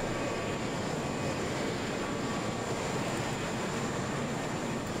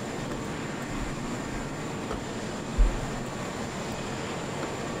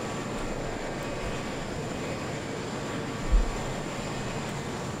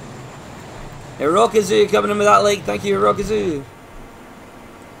 Hirokazoo coming in with that like. Thank you, Hirokazoo.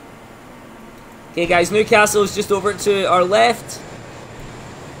 Okay, guys, Newcastle is just over to our left.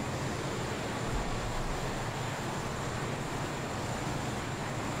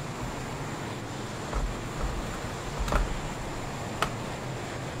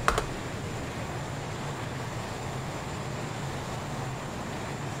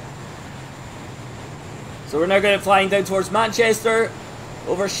 So we're now going to be flying down towards Manchester,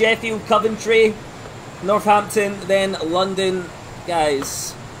 over Sheffield, Coventry, Northampton, then London,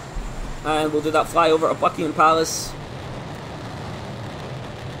 guys. And we'll do that flyover of Buckingham Palace.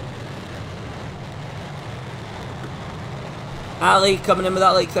 Ali coming in with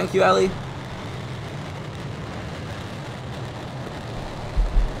that like. Thank you, Ali.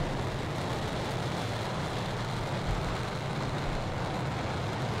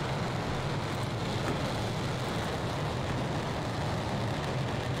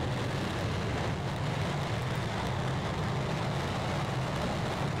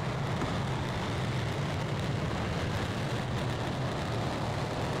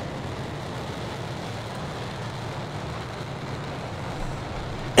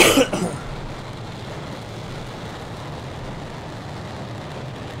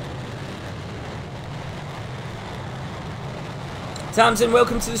 Tamsin,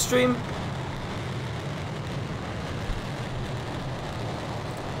 welcome to the stream.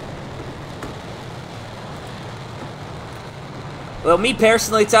 Well, me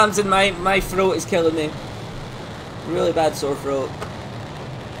personally, Tamsin, my throat is killing me. Really bad sore throat.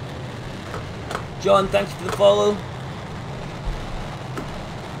 John, thank you for the follow.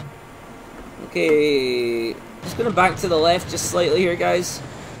 Okay, just gonna back to the left just slightly here, guys.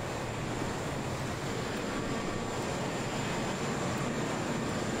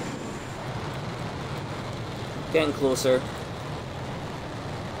 Getting closer.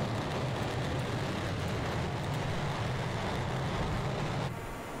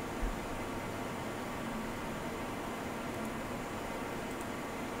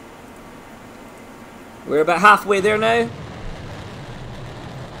 We're about halfway there now.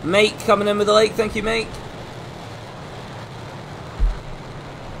 Mike coming in with a like. Thank you, Mike.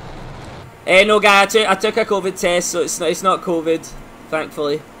 No, guy, I took a COVID test, so it's not COVID,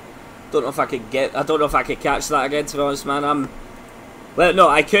 thankfully. Don't know if I could I don't know if I could catch that again, to be honest, man. Well, no,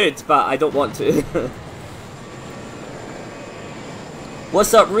 I could, but I don't want to.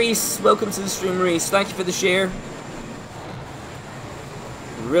 What's up, Reese? Welcome to the stream, Reese. Thank you for the share.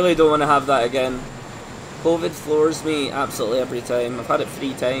 Really don't want to have that again. COVID floors me absolutely every time. I've had it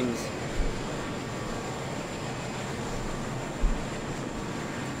 3 times.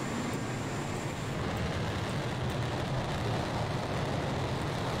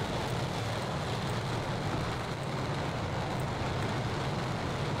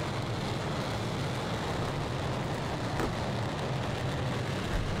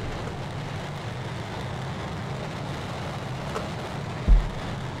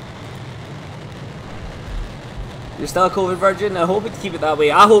 You're still a COVID virgin? I hope you keep it that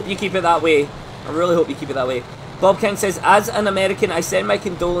way. I hope you keep it that way. I really hope you keep it that way. Bob King says, as an American, I send my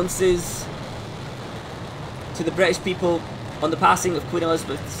condolences to the British people on the passing of Queen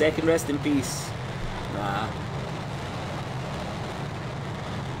Elizabeth II. Rest in peace. Nah.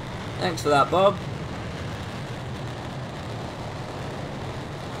 Thanks for that, Bob.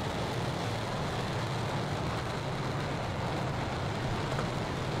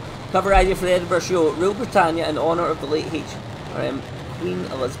 Cover idea for the Edinburgh show. Rule Britannia in honour of the late Queen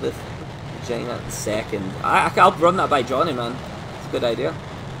Elizabeth Regina II. I'll run that by Johnny, man. It's a good idea.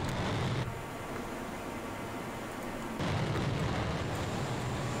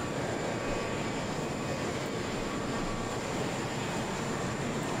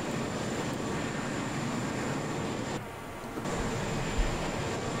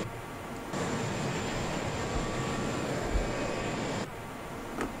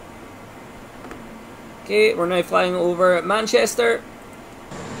 Okay, we're now flying over Manchester.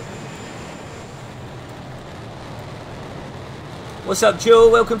 What's up, Joe?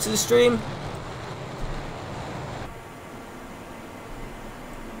 Welcome to the stream.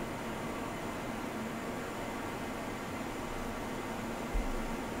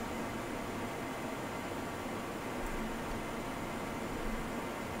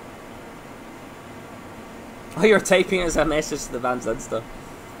 Oh, you're typing as a message to the band's Insta.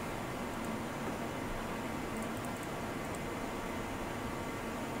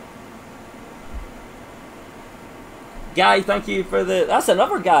 Guy, thank you for the... That's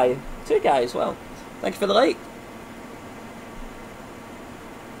another guy. Two guys, well. Thank you for the like.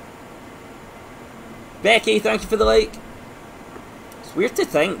 Becky, thank you for the like. It's weird to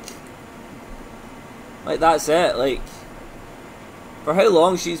think. Like, that's it. Like, for how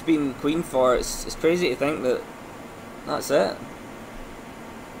long she's been queen for, it's crazy to think that that's it.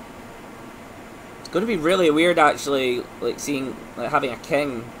 It's going to be really weird, actually, like, seeing, like, having a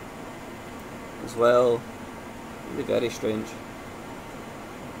king as well. It'll be very strange.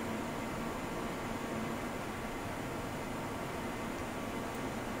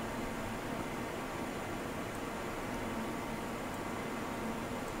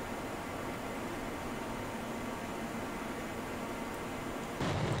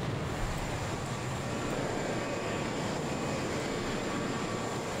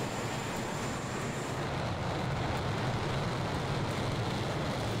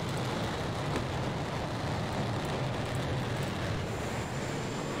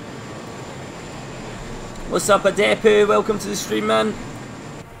 What's up, Adepu? Welcome to the stream, man.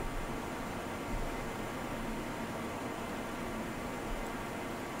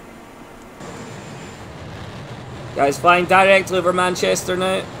 Guys, flying directly over Manchester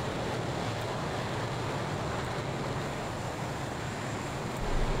now.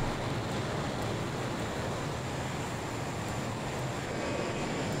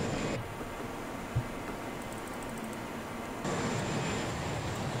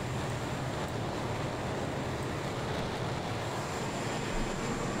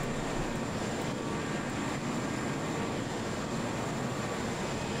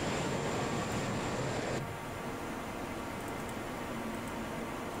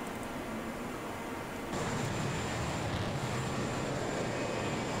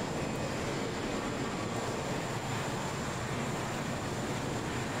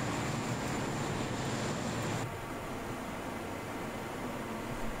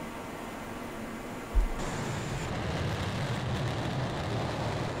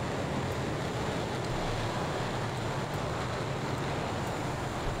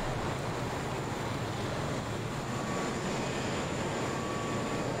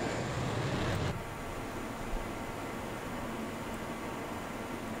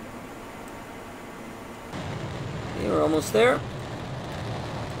 We're almost there.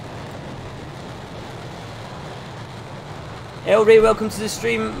 El Ray, welcome to the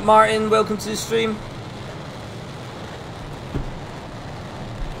stream. Martin, welcome to the stream.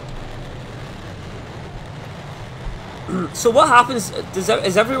 So what happens?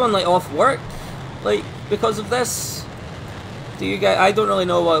 Is everyone like off work, like because of this? Do you guys? I don't really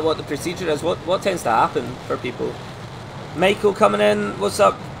know what the procedure is. What tends to happen for people? Michael coming in. What's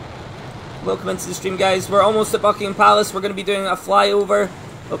up? Welcome into the stream, guys. We're almost at Buckingham Palace. We're going to be doing a flyover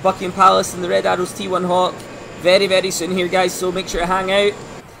of Buckingham Palace in the Red Arrows T1 Hawk very, very soon here, guys. So make sure to hang out.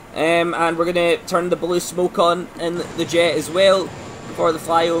 And we're going to turn the blue smoke on in the jet as well for the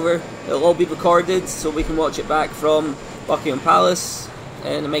flyover. It'll all be recorded so we can watch it back from Buckingham Palace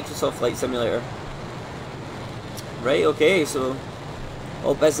in the Microsoft Flight Simulator. Right, okay, so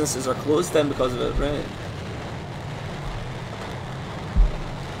all businesses are closed then because of it, right?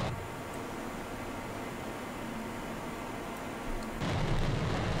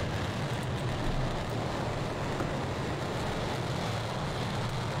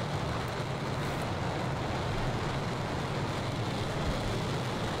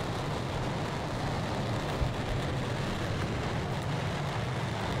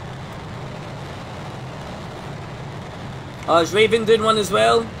 Oh, is Raven doing one as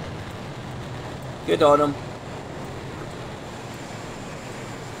well? Good on him.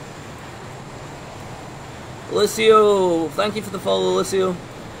 Lucio, thank you for the follow, Lucio.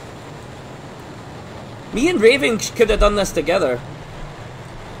 Me and Raven could have done this together.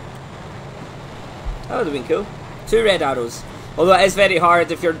 That would have been cool. 2 red arrows. Although it is very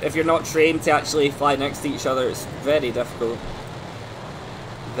hard if you're not trained to actually fly next to each other. It's very difficult.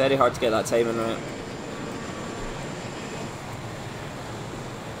 Very hard to get that timing right.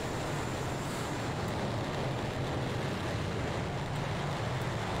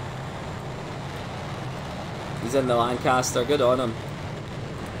 He's in the Lancaster. Good on him.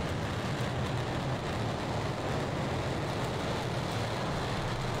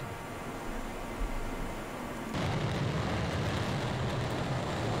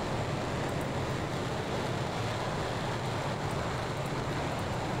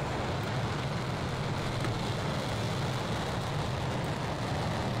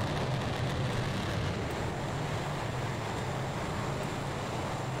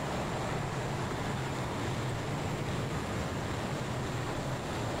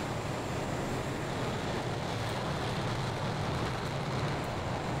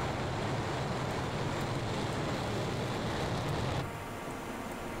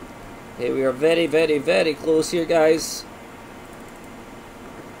 Okay, we are very, very, very close here, guys.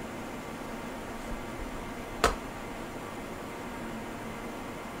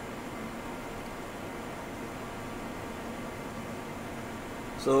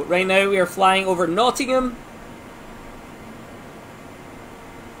 So right now we are flying over Nottingham.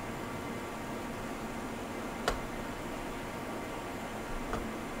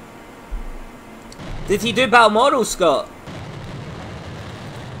 Did he do Balmoral, Scott?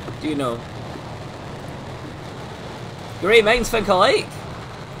 Do you know? Great minds think alike.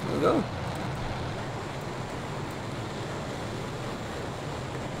 There we go.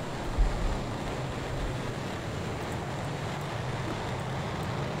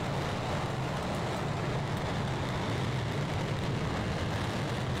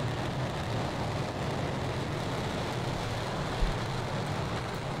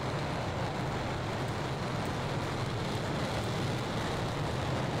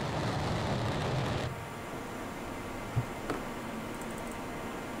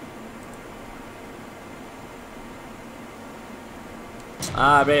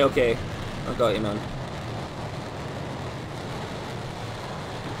 Ah, right, okay. I got you, man.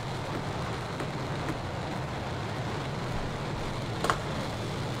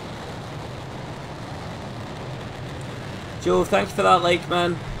 Joe, thank you for that like,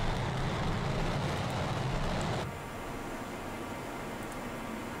 man.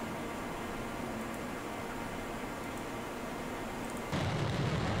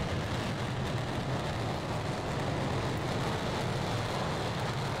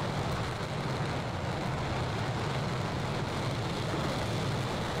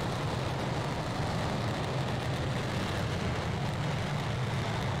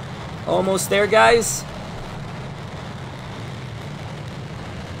 Almost there, guys.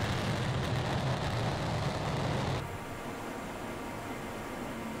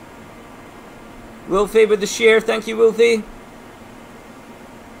 Wolfie with the share. Thank you, Wolfie.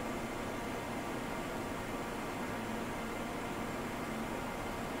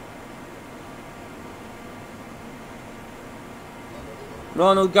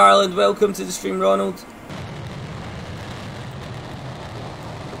 Ronald Garland, welcome to the stream, Ronald.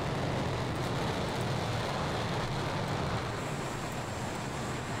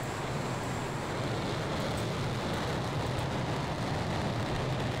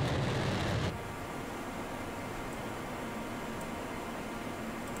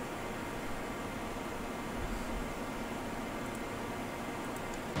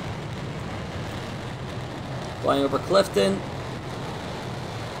 Flying over Clifton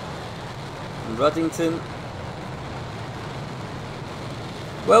and Ruddington.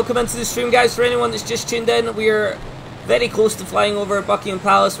 Welcome into the stream, guys. For anyone that's just tuned in, we're very close to flying over Buckingham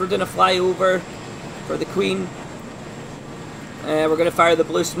Palace. We're doing a flyover for the Queen. We're going to fire the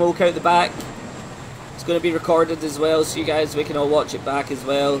blue smoke out the back. It's going to be recorded as well, so you guys, we can all watch it back as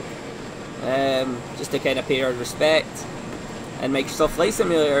well. Just to kind of pay our respect. And Microsoft Flight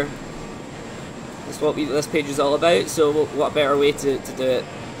Simulator. That's what this page is all about, so what better way to do it.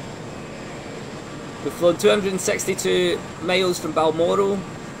 We've flown 262 miles from Balmoral.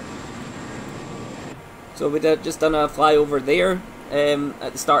 So we just done a flyover there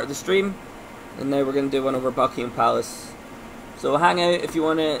at the start of the stream. And now we're going to do one over Buckingham Palace. So hang out if you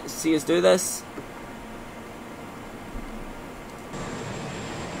want to see us do this.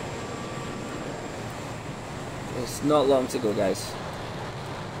 It's not long to go, guys.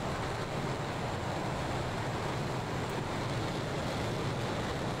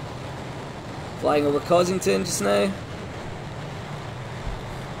 Flying over Cossington just now.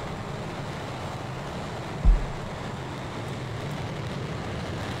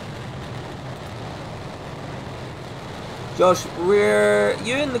 Josh, were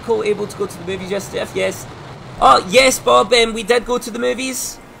you and Nicole able to go to the movies yesterday? Yes. Oh, yes, Bob. We did go to the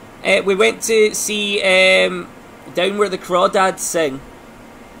movies. We went to see Down Where the Crawdads Sing.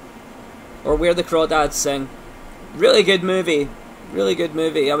 Or Where the Crawdads Sing. Really good movie. Really good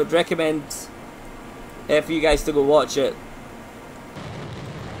movie. I would recommend for you guys to go watch it.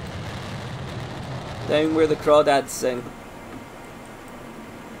 Down Where the Crawdads Sing.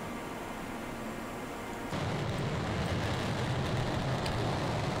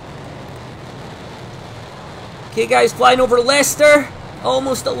 Okay, guys, flying over Leicester,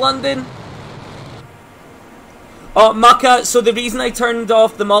 almost at London. Oh, Mucka, so the reason I turned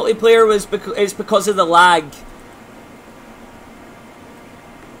off the multiplayer was because of the lag.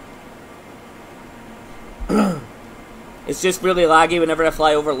 It's just really laggy whenever I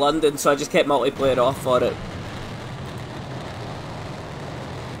fly over London, so I just kept multiplayer off for it.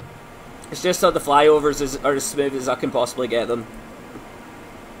 It's just so the flyovers are as smooth as I can possibly get them.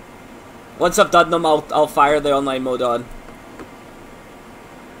 Once I've done them, I'll fire the online mode on.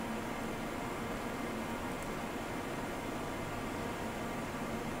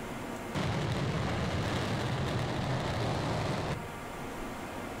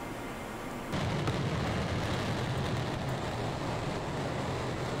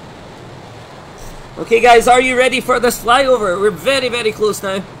 Okay guys, are you ready for this flyover? We're very, very close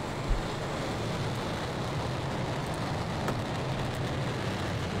now.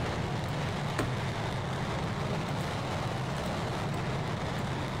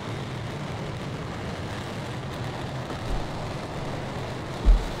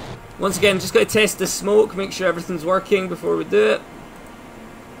 Once again, just got to test the smoke, make sure everything's working before we do it.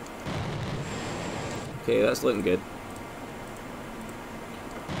 Okay, that's looking good.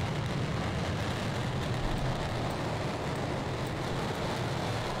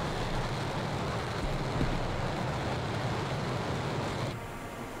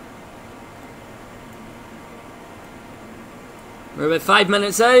 We're about 5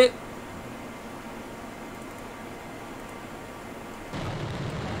 minutes out.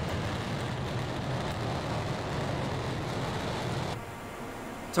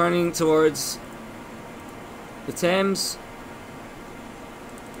 Turning towards the Thames.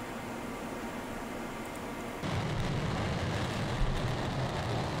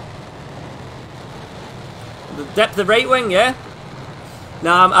 Dip the right wing, yeah?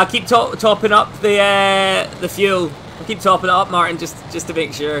 Nah, I keep topping up the fuel. I keep topping it up, Martin, just to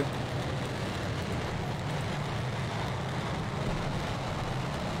make sure.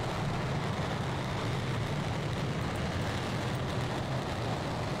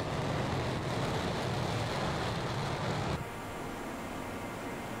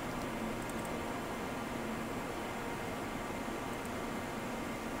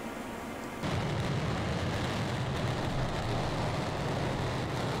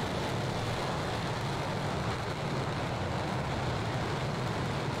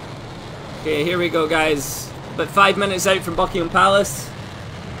 Okay, here we go, guys. About 5 minutes out from Buckingham Palace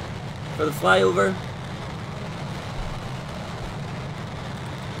for the flyover.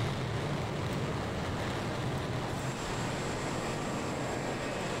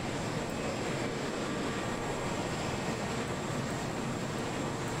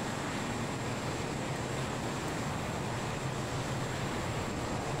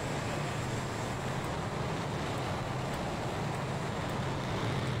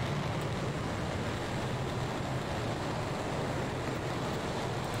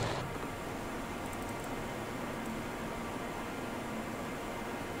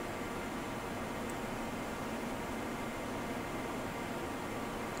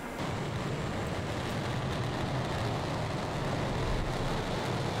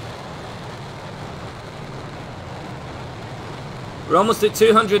 We're almost at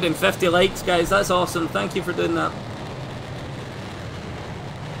 250 likes, guys. That's awesome. Thank you for doing that.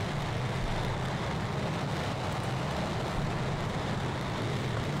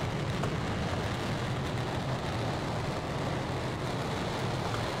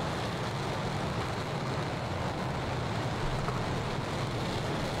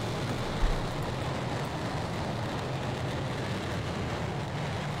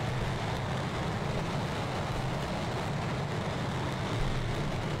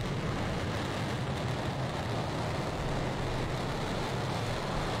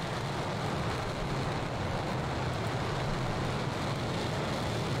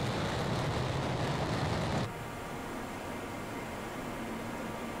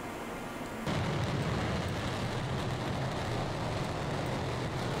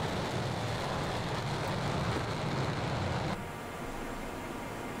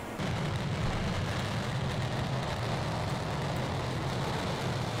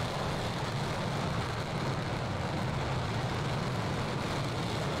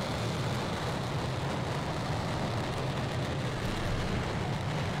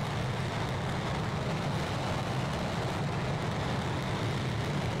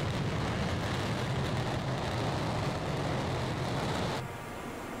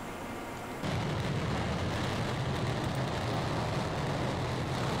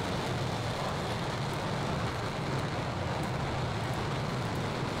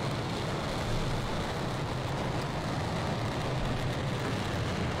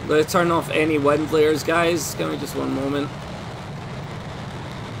 gonna turn off any wind layers, guys. Give me just one moment.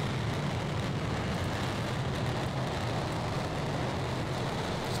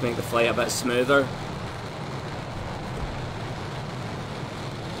 Just make the flight a bit smoother.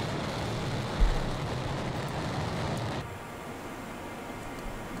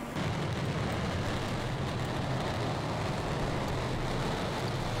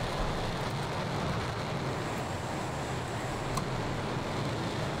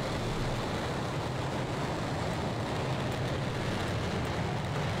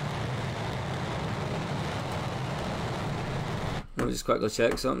 Let me just quickly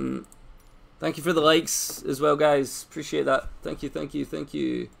check something. Thank you for the likes as well, guys. Appreciate that. Thank you, thank you, thank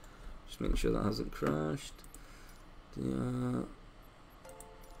you. Just making sure that hasn't crashed. Yeah.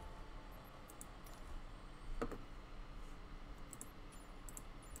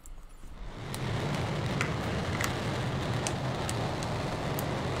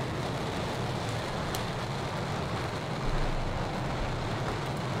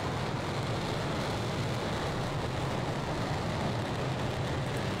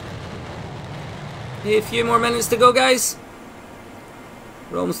 Hey, a few more minutes to go, guys.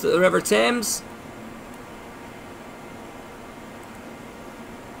 We're almost at the River Thames.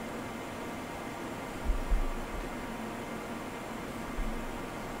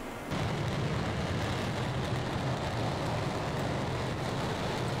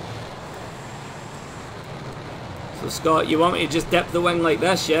 So Scott, you want me to just dip the wing like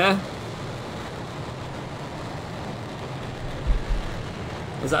this, yeah?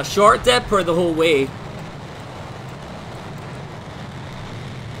 Is that a short dip or the whole way?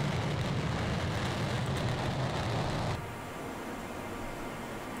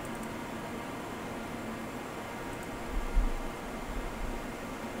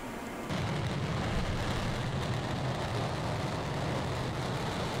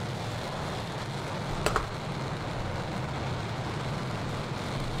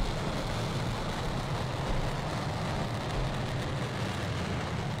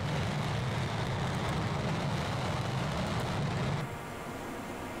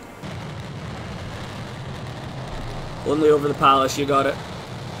 Only over the palace, you got it.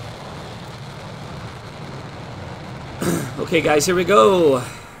 Okay, guys, here we go. Okay,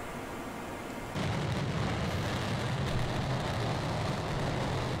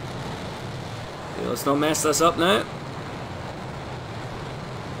 let's not mess this up now.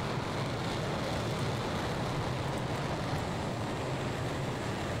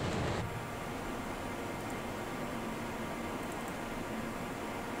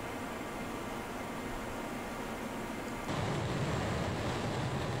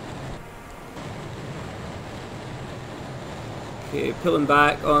 Okay, pulling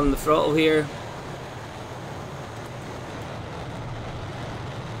back on the throttle here.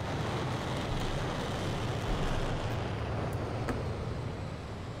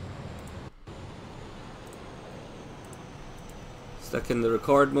 Sticking the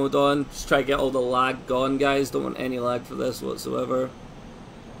record mode on. Just try to get all the lag gone, guys. Don't want any lag for this whatsoever.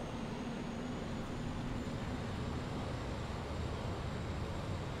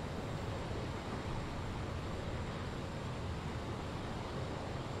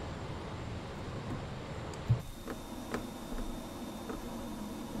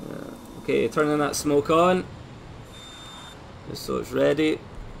 Okay, turning that smoke on, just so it's ready.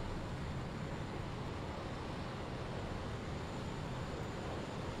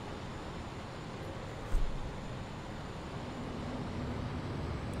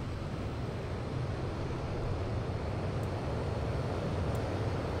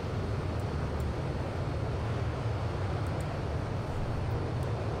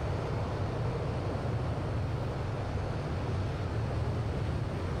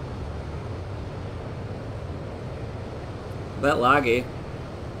 A bit laggy.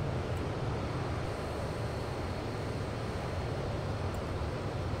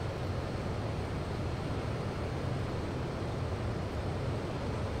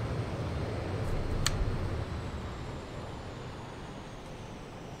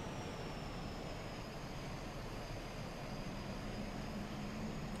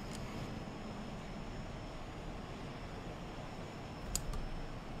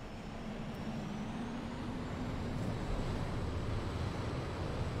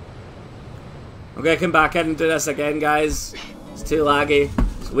 I'm gonna come back in and do this again, guys. It's too laggy.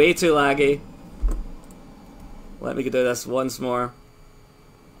 It's way too laggy. Let me do this once more.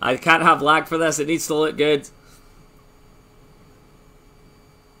 I can't have lag for this. It needs to look good.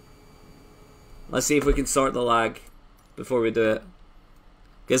 Let's see if we can sort the lag before we do it.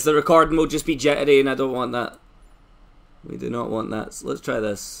 Because the recording will just be jittery and I don't want that. We do not want that. So let's try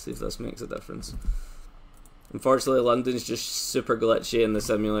this, see if this makes a difference. Unfortunately, London's just super glitchy in the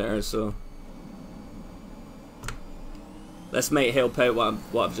simulator, so this might help out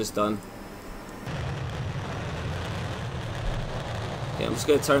what I've just done. Okay, I'm just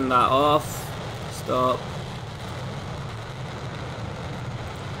going to turn that off. Stop.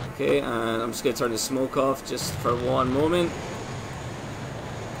 Okay, and I'm just going to turn the smoke off just for one moment.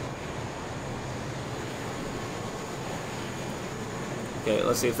 Okay,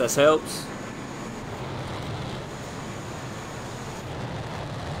 let's see if this helps.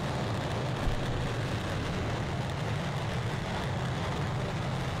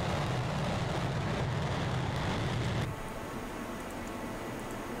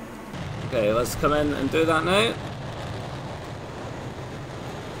 Okay, let's come in and do that now.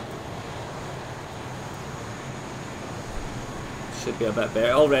 Should be a bit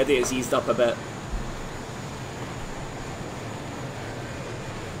better. Already it's eased up a bit.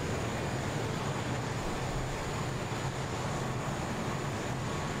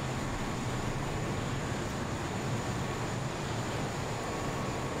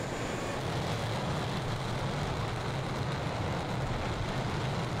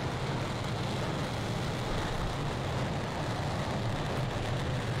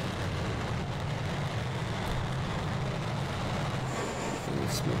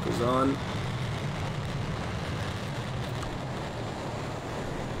 Smoker's on.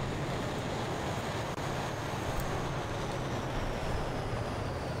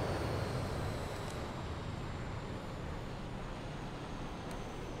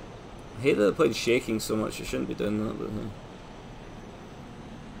 I hate that the plane's shaking so much. You shouldn't be doing that, but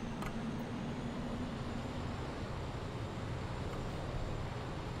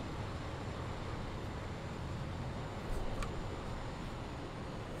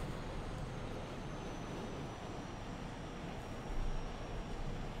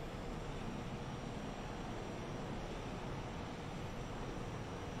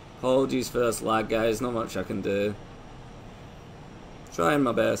apologies for this lag, guys. Not much I can do. Trying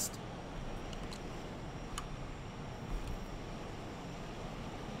my best.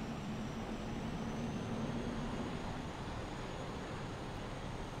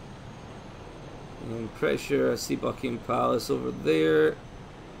 I'm pretty sure I see Buckingham Palace over there.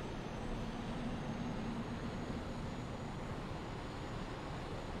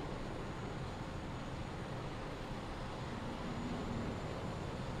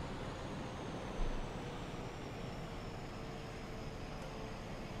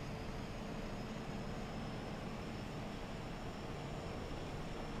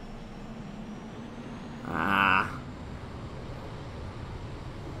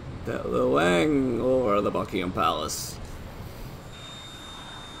 The wing over the Buckingham Palace.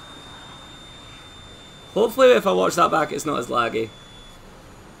 Hopefully if I watch that back it's not as laggy.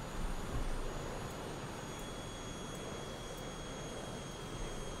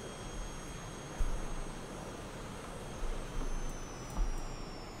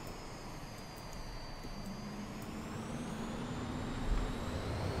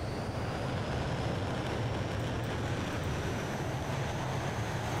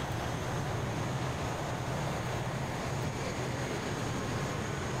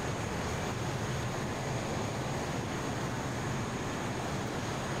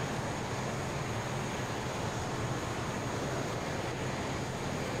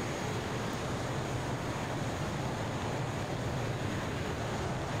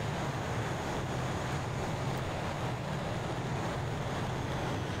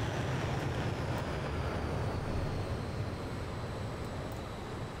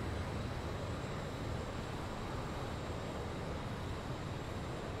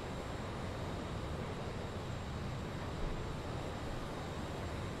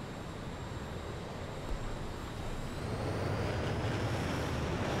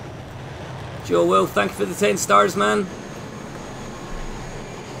 Joe Will, thank you for the 10 stars, man.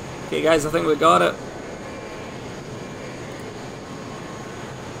 Okay guys, I think we got it.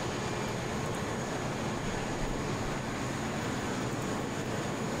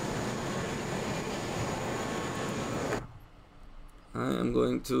 I am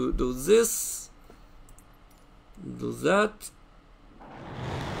going to do this. Do that.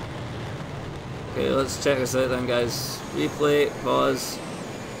 Okay, let's check this out then, guys. Replay, pause.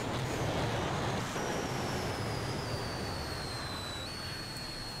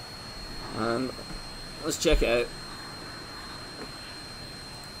 And let's check it out.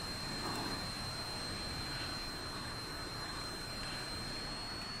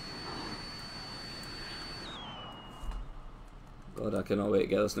 God, I cannot wait to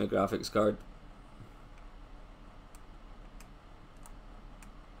get this new graphics card.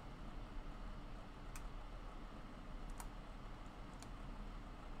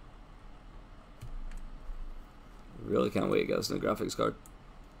 Really can't wait to get this new graphics card.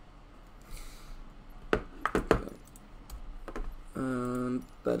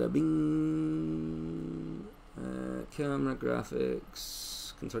 Bada bing. Camera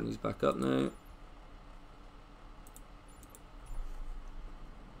graphics. Can turn these back up now.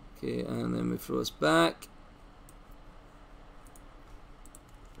 Okay, and then we throw this back.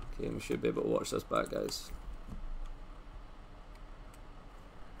 Okay, we should be able to watch this back, guys.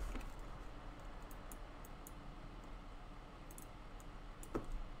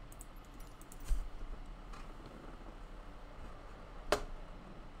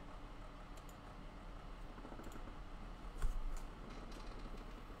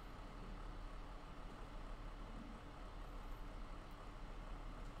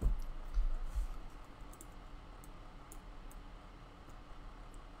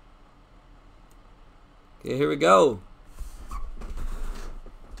 Okay, here we go.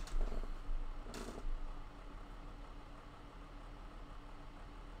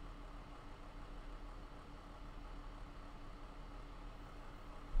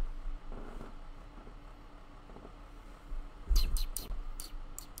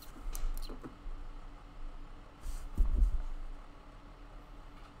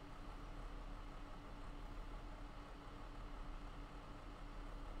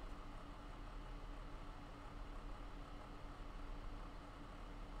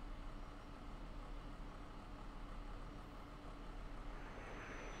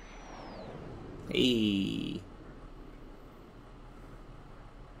 Hey.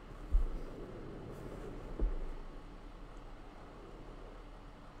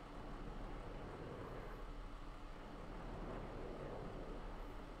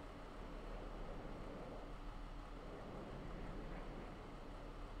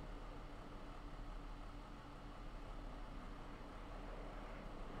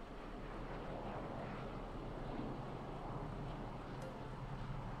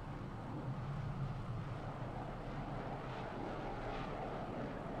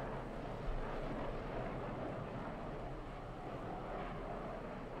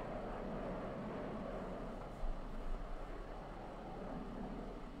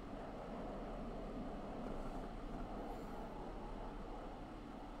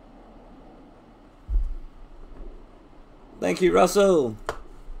 Thank you, Russell.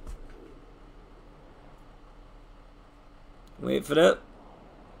 Wait for it.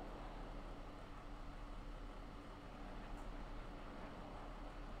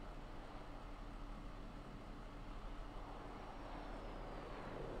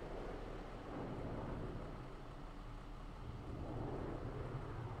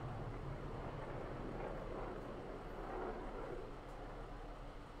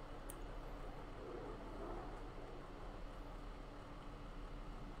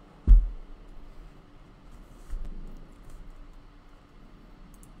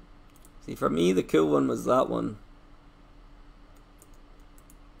 See, for me, the cool one was that one.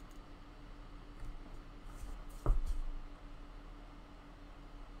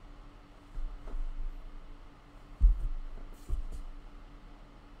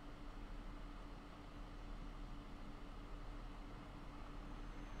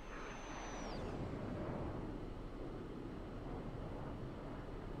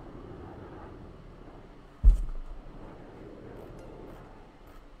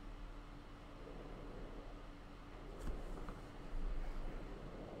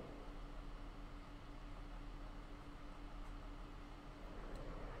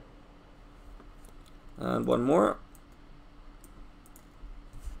 And one more.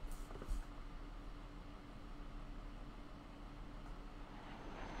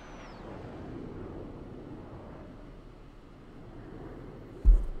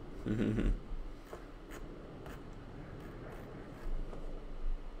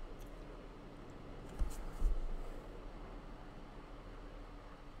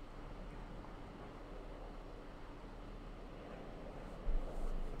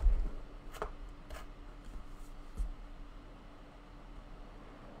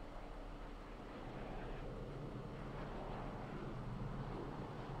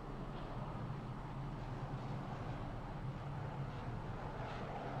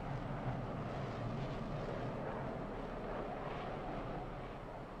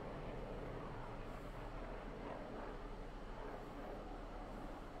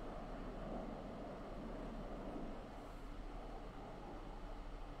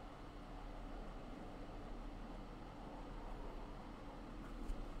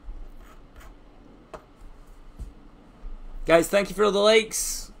 Guys, thank you for all the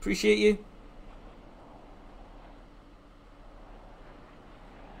likes. Appreciate you.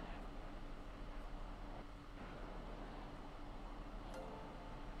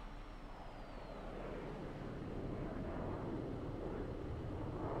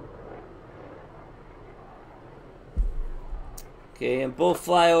 Okay, and both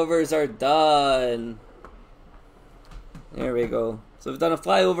flyovers are done. There we go. So we've done a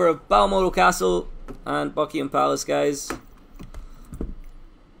flyover of Balmoral Castle and Buckingham Palace, guys.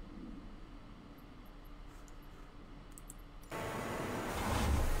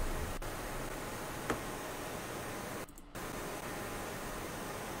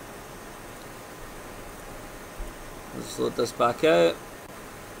 Let's load this back out.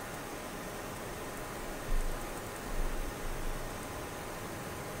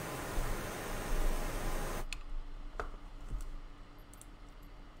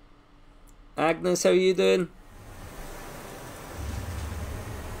 Agnes, how are you doing?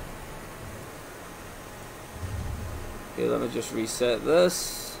 Okay, let me just reset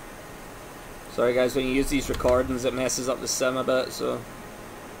this. Sorry guys, when you use these recordings it messes up the sim a bit, so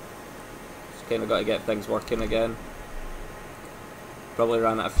just kind of got to get things working again. Probably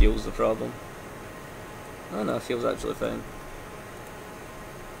ran out of fuel's the problem. Oh no, fuel's actually fine.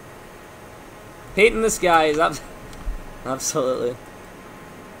 Painting the skies, absolutely.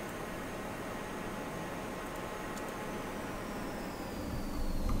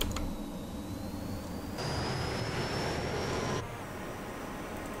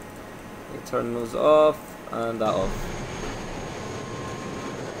 Turn those off and that off.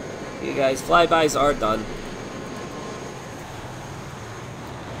 Okay guys, flybys are done.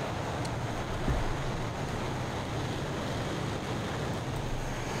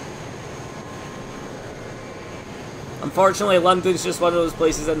 Unfortunately, London's just one of those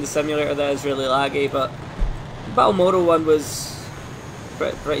places in the simulator that is really laggy, but the Balmoral one was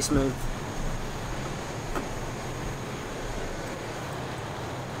pretty smooth.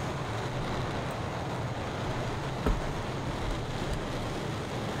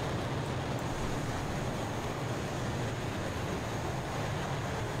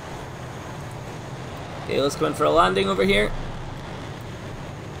 Okay, let's go in for a landing over here.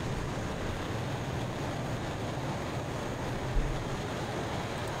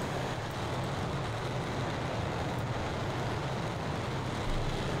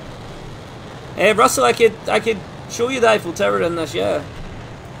 Hey Russell, I could show you the Eiffel Tower in this, yeah.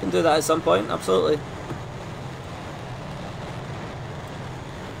 Can do that at some point, absolutely.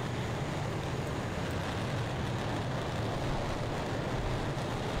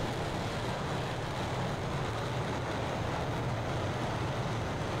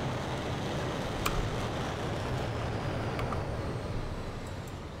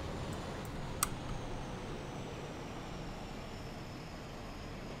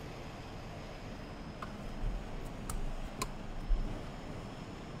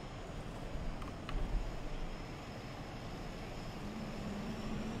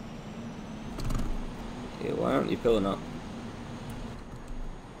 Okay, why aren't you pulling up?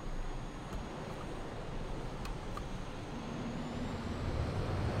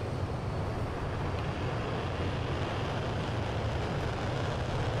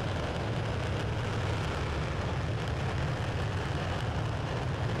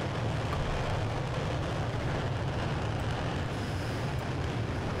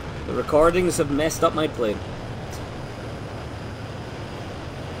 The recordings have messed up my plane.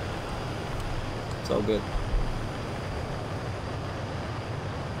 It's all good.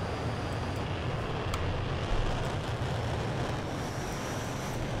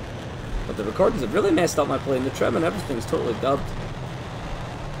 But the recordings have really messed up my plane. The trim and everything's totally dubbed.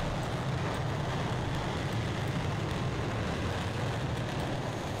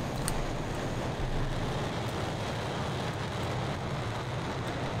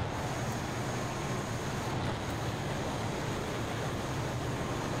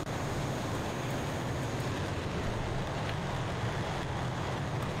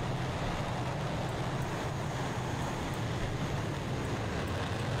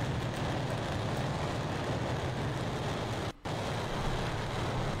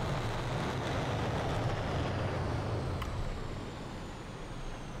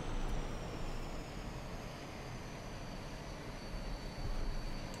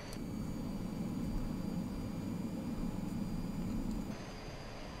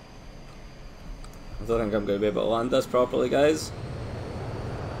 I don't think I'm going to be able to land this properly, guys.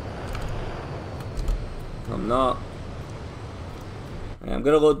 I'm not. I'm going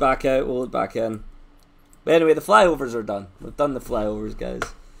to load back out, we'll load back in. But anyway, the flyovers are done. We've done the flyovers, guys.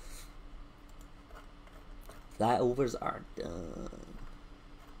 Flyovers are done.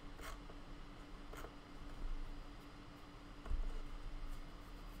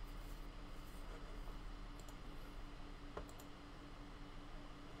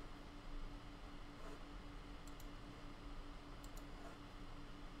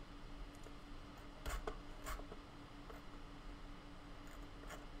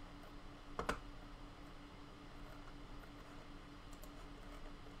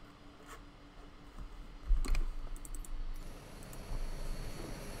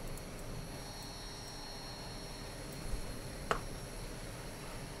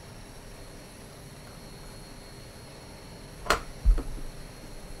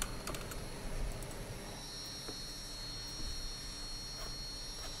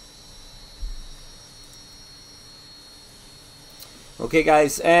 Okay,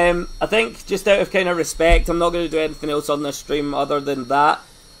 guys. I think just out of kind of respect, I'm not going to do anything else on this stream other than that,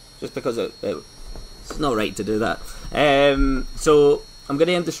 just because it's not right to do that. So I'm going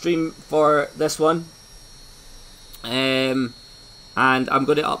to end the stream for this one, and I'm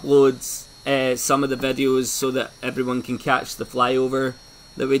going to upload some of the videos so that everyone can catch the flyover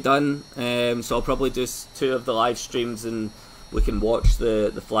that we done. So I'll probably do 2 of the live streams, and we can watch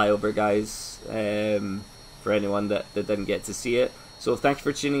the flyover, guys, for anyone that didn't get to see it. So thank you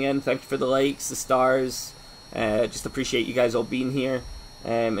for tuning in, thank you for the likes, the stars, just appreciate you guys all being here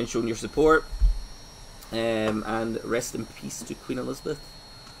and showing your support. And rest in peace to Queen Elizabeth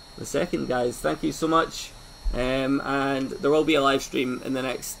II, guys. Thank you so much. And there will be a live stream in the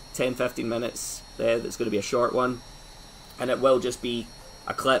next 10-15 minutes that's going to be a short one, and it will just be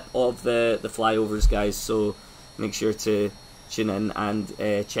a clip of the flyovers, guys, so make sure to tune in and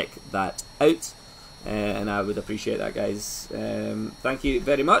check that out, and I would appreciate that, guys. Thank you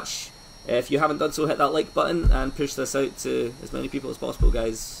very much. If you haven't done so, hit that like button and push this out to as many people as possible,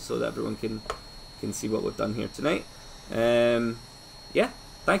 guys, so that everyone can see what we've done here tonight. Yeah,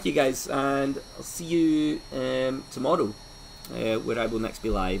 thank you, guys, and I'll see you tomorrow, where I will next be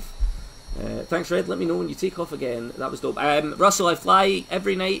live. Thanks, Red. Let me know when you take off again. That was dope. Russell, I fly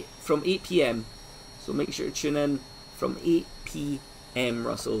every night from 8 PM, so make sure to tune in from 8 PM,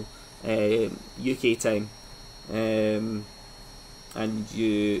 Russell, UK time, and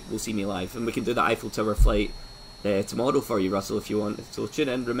you will see me live, and we can do the Eiffel Tower flight tomorrow for you, Russell, if you want. So tune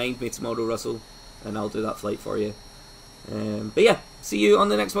in, remind me tomorrow, Russell, and I'll do that flight for you. But yeah, see you on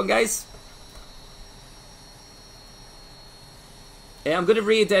the next one, guys. I'm going to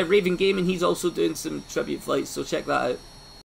raid Raven Gaming. He's also doing some tribute flights, so check that out.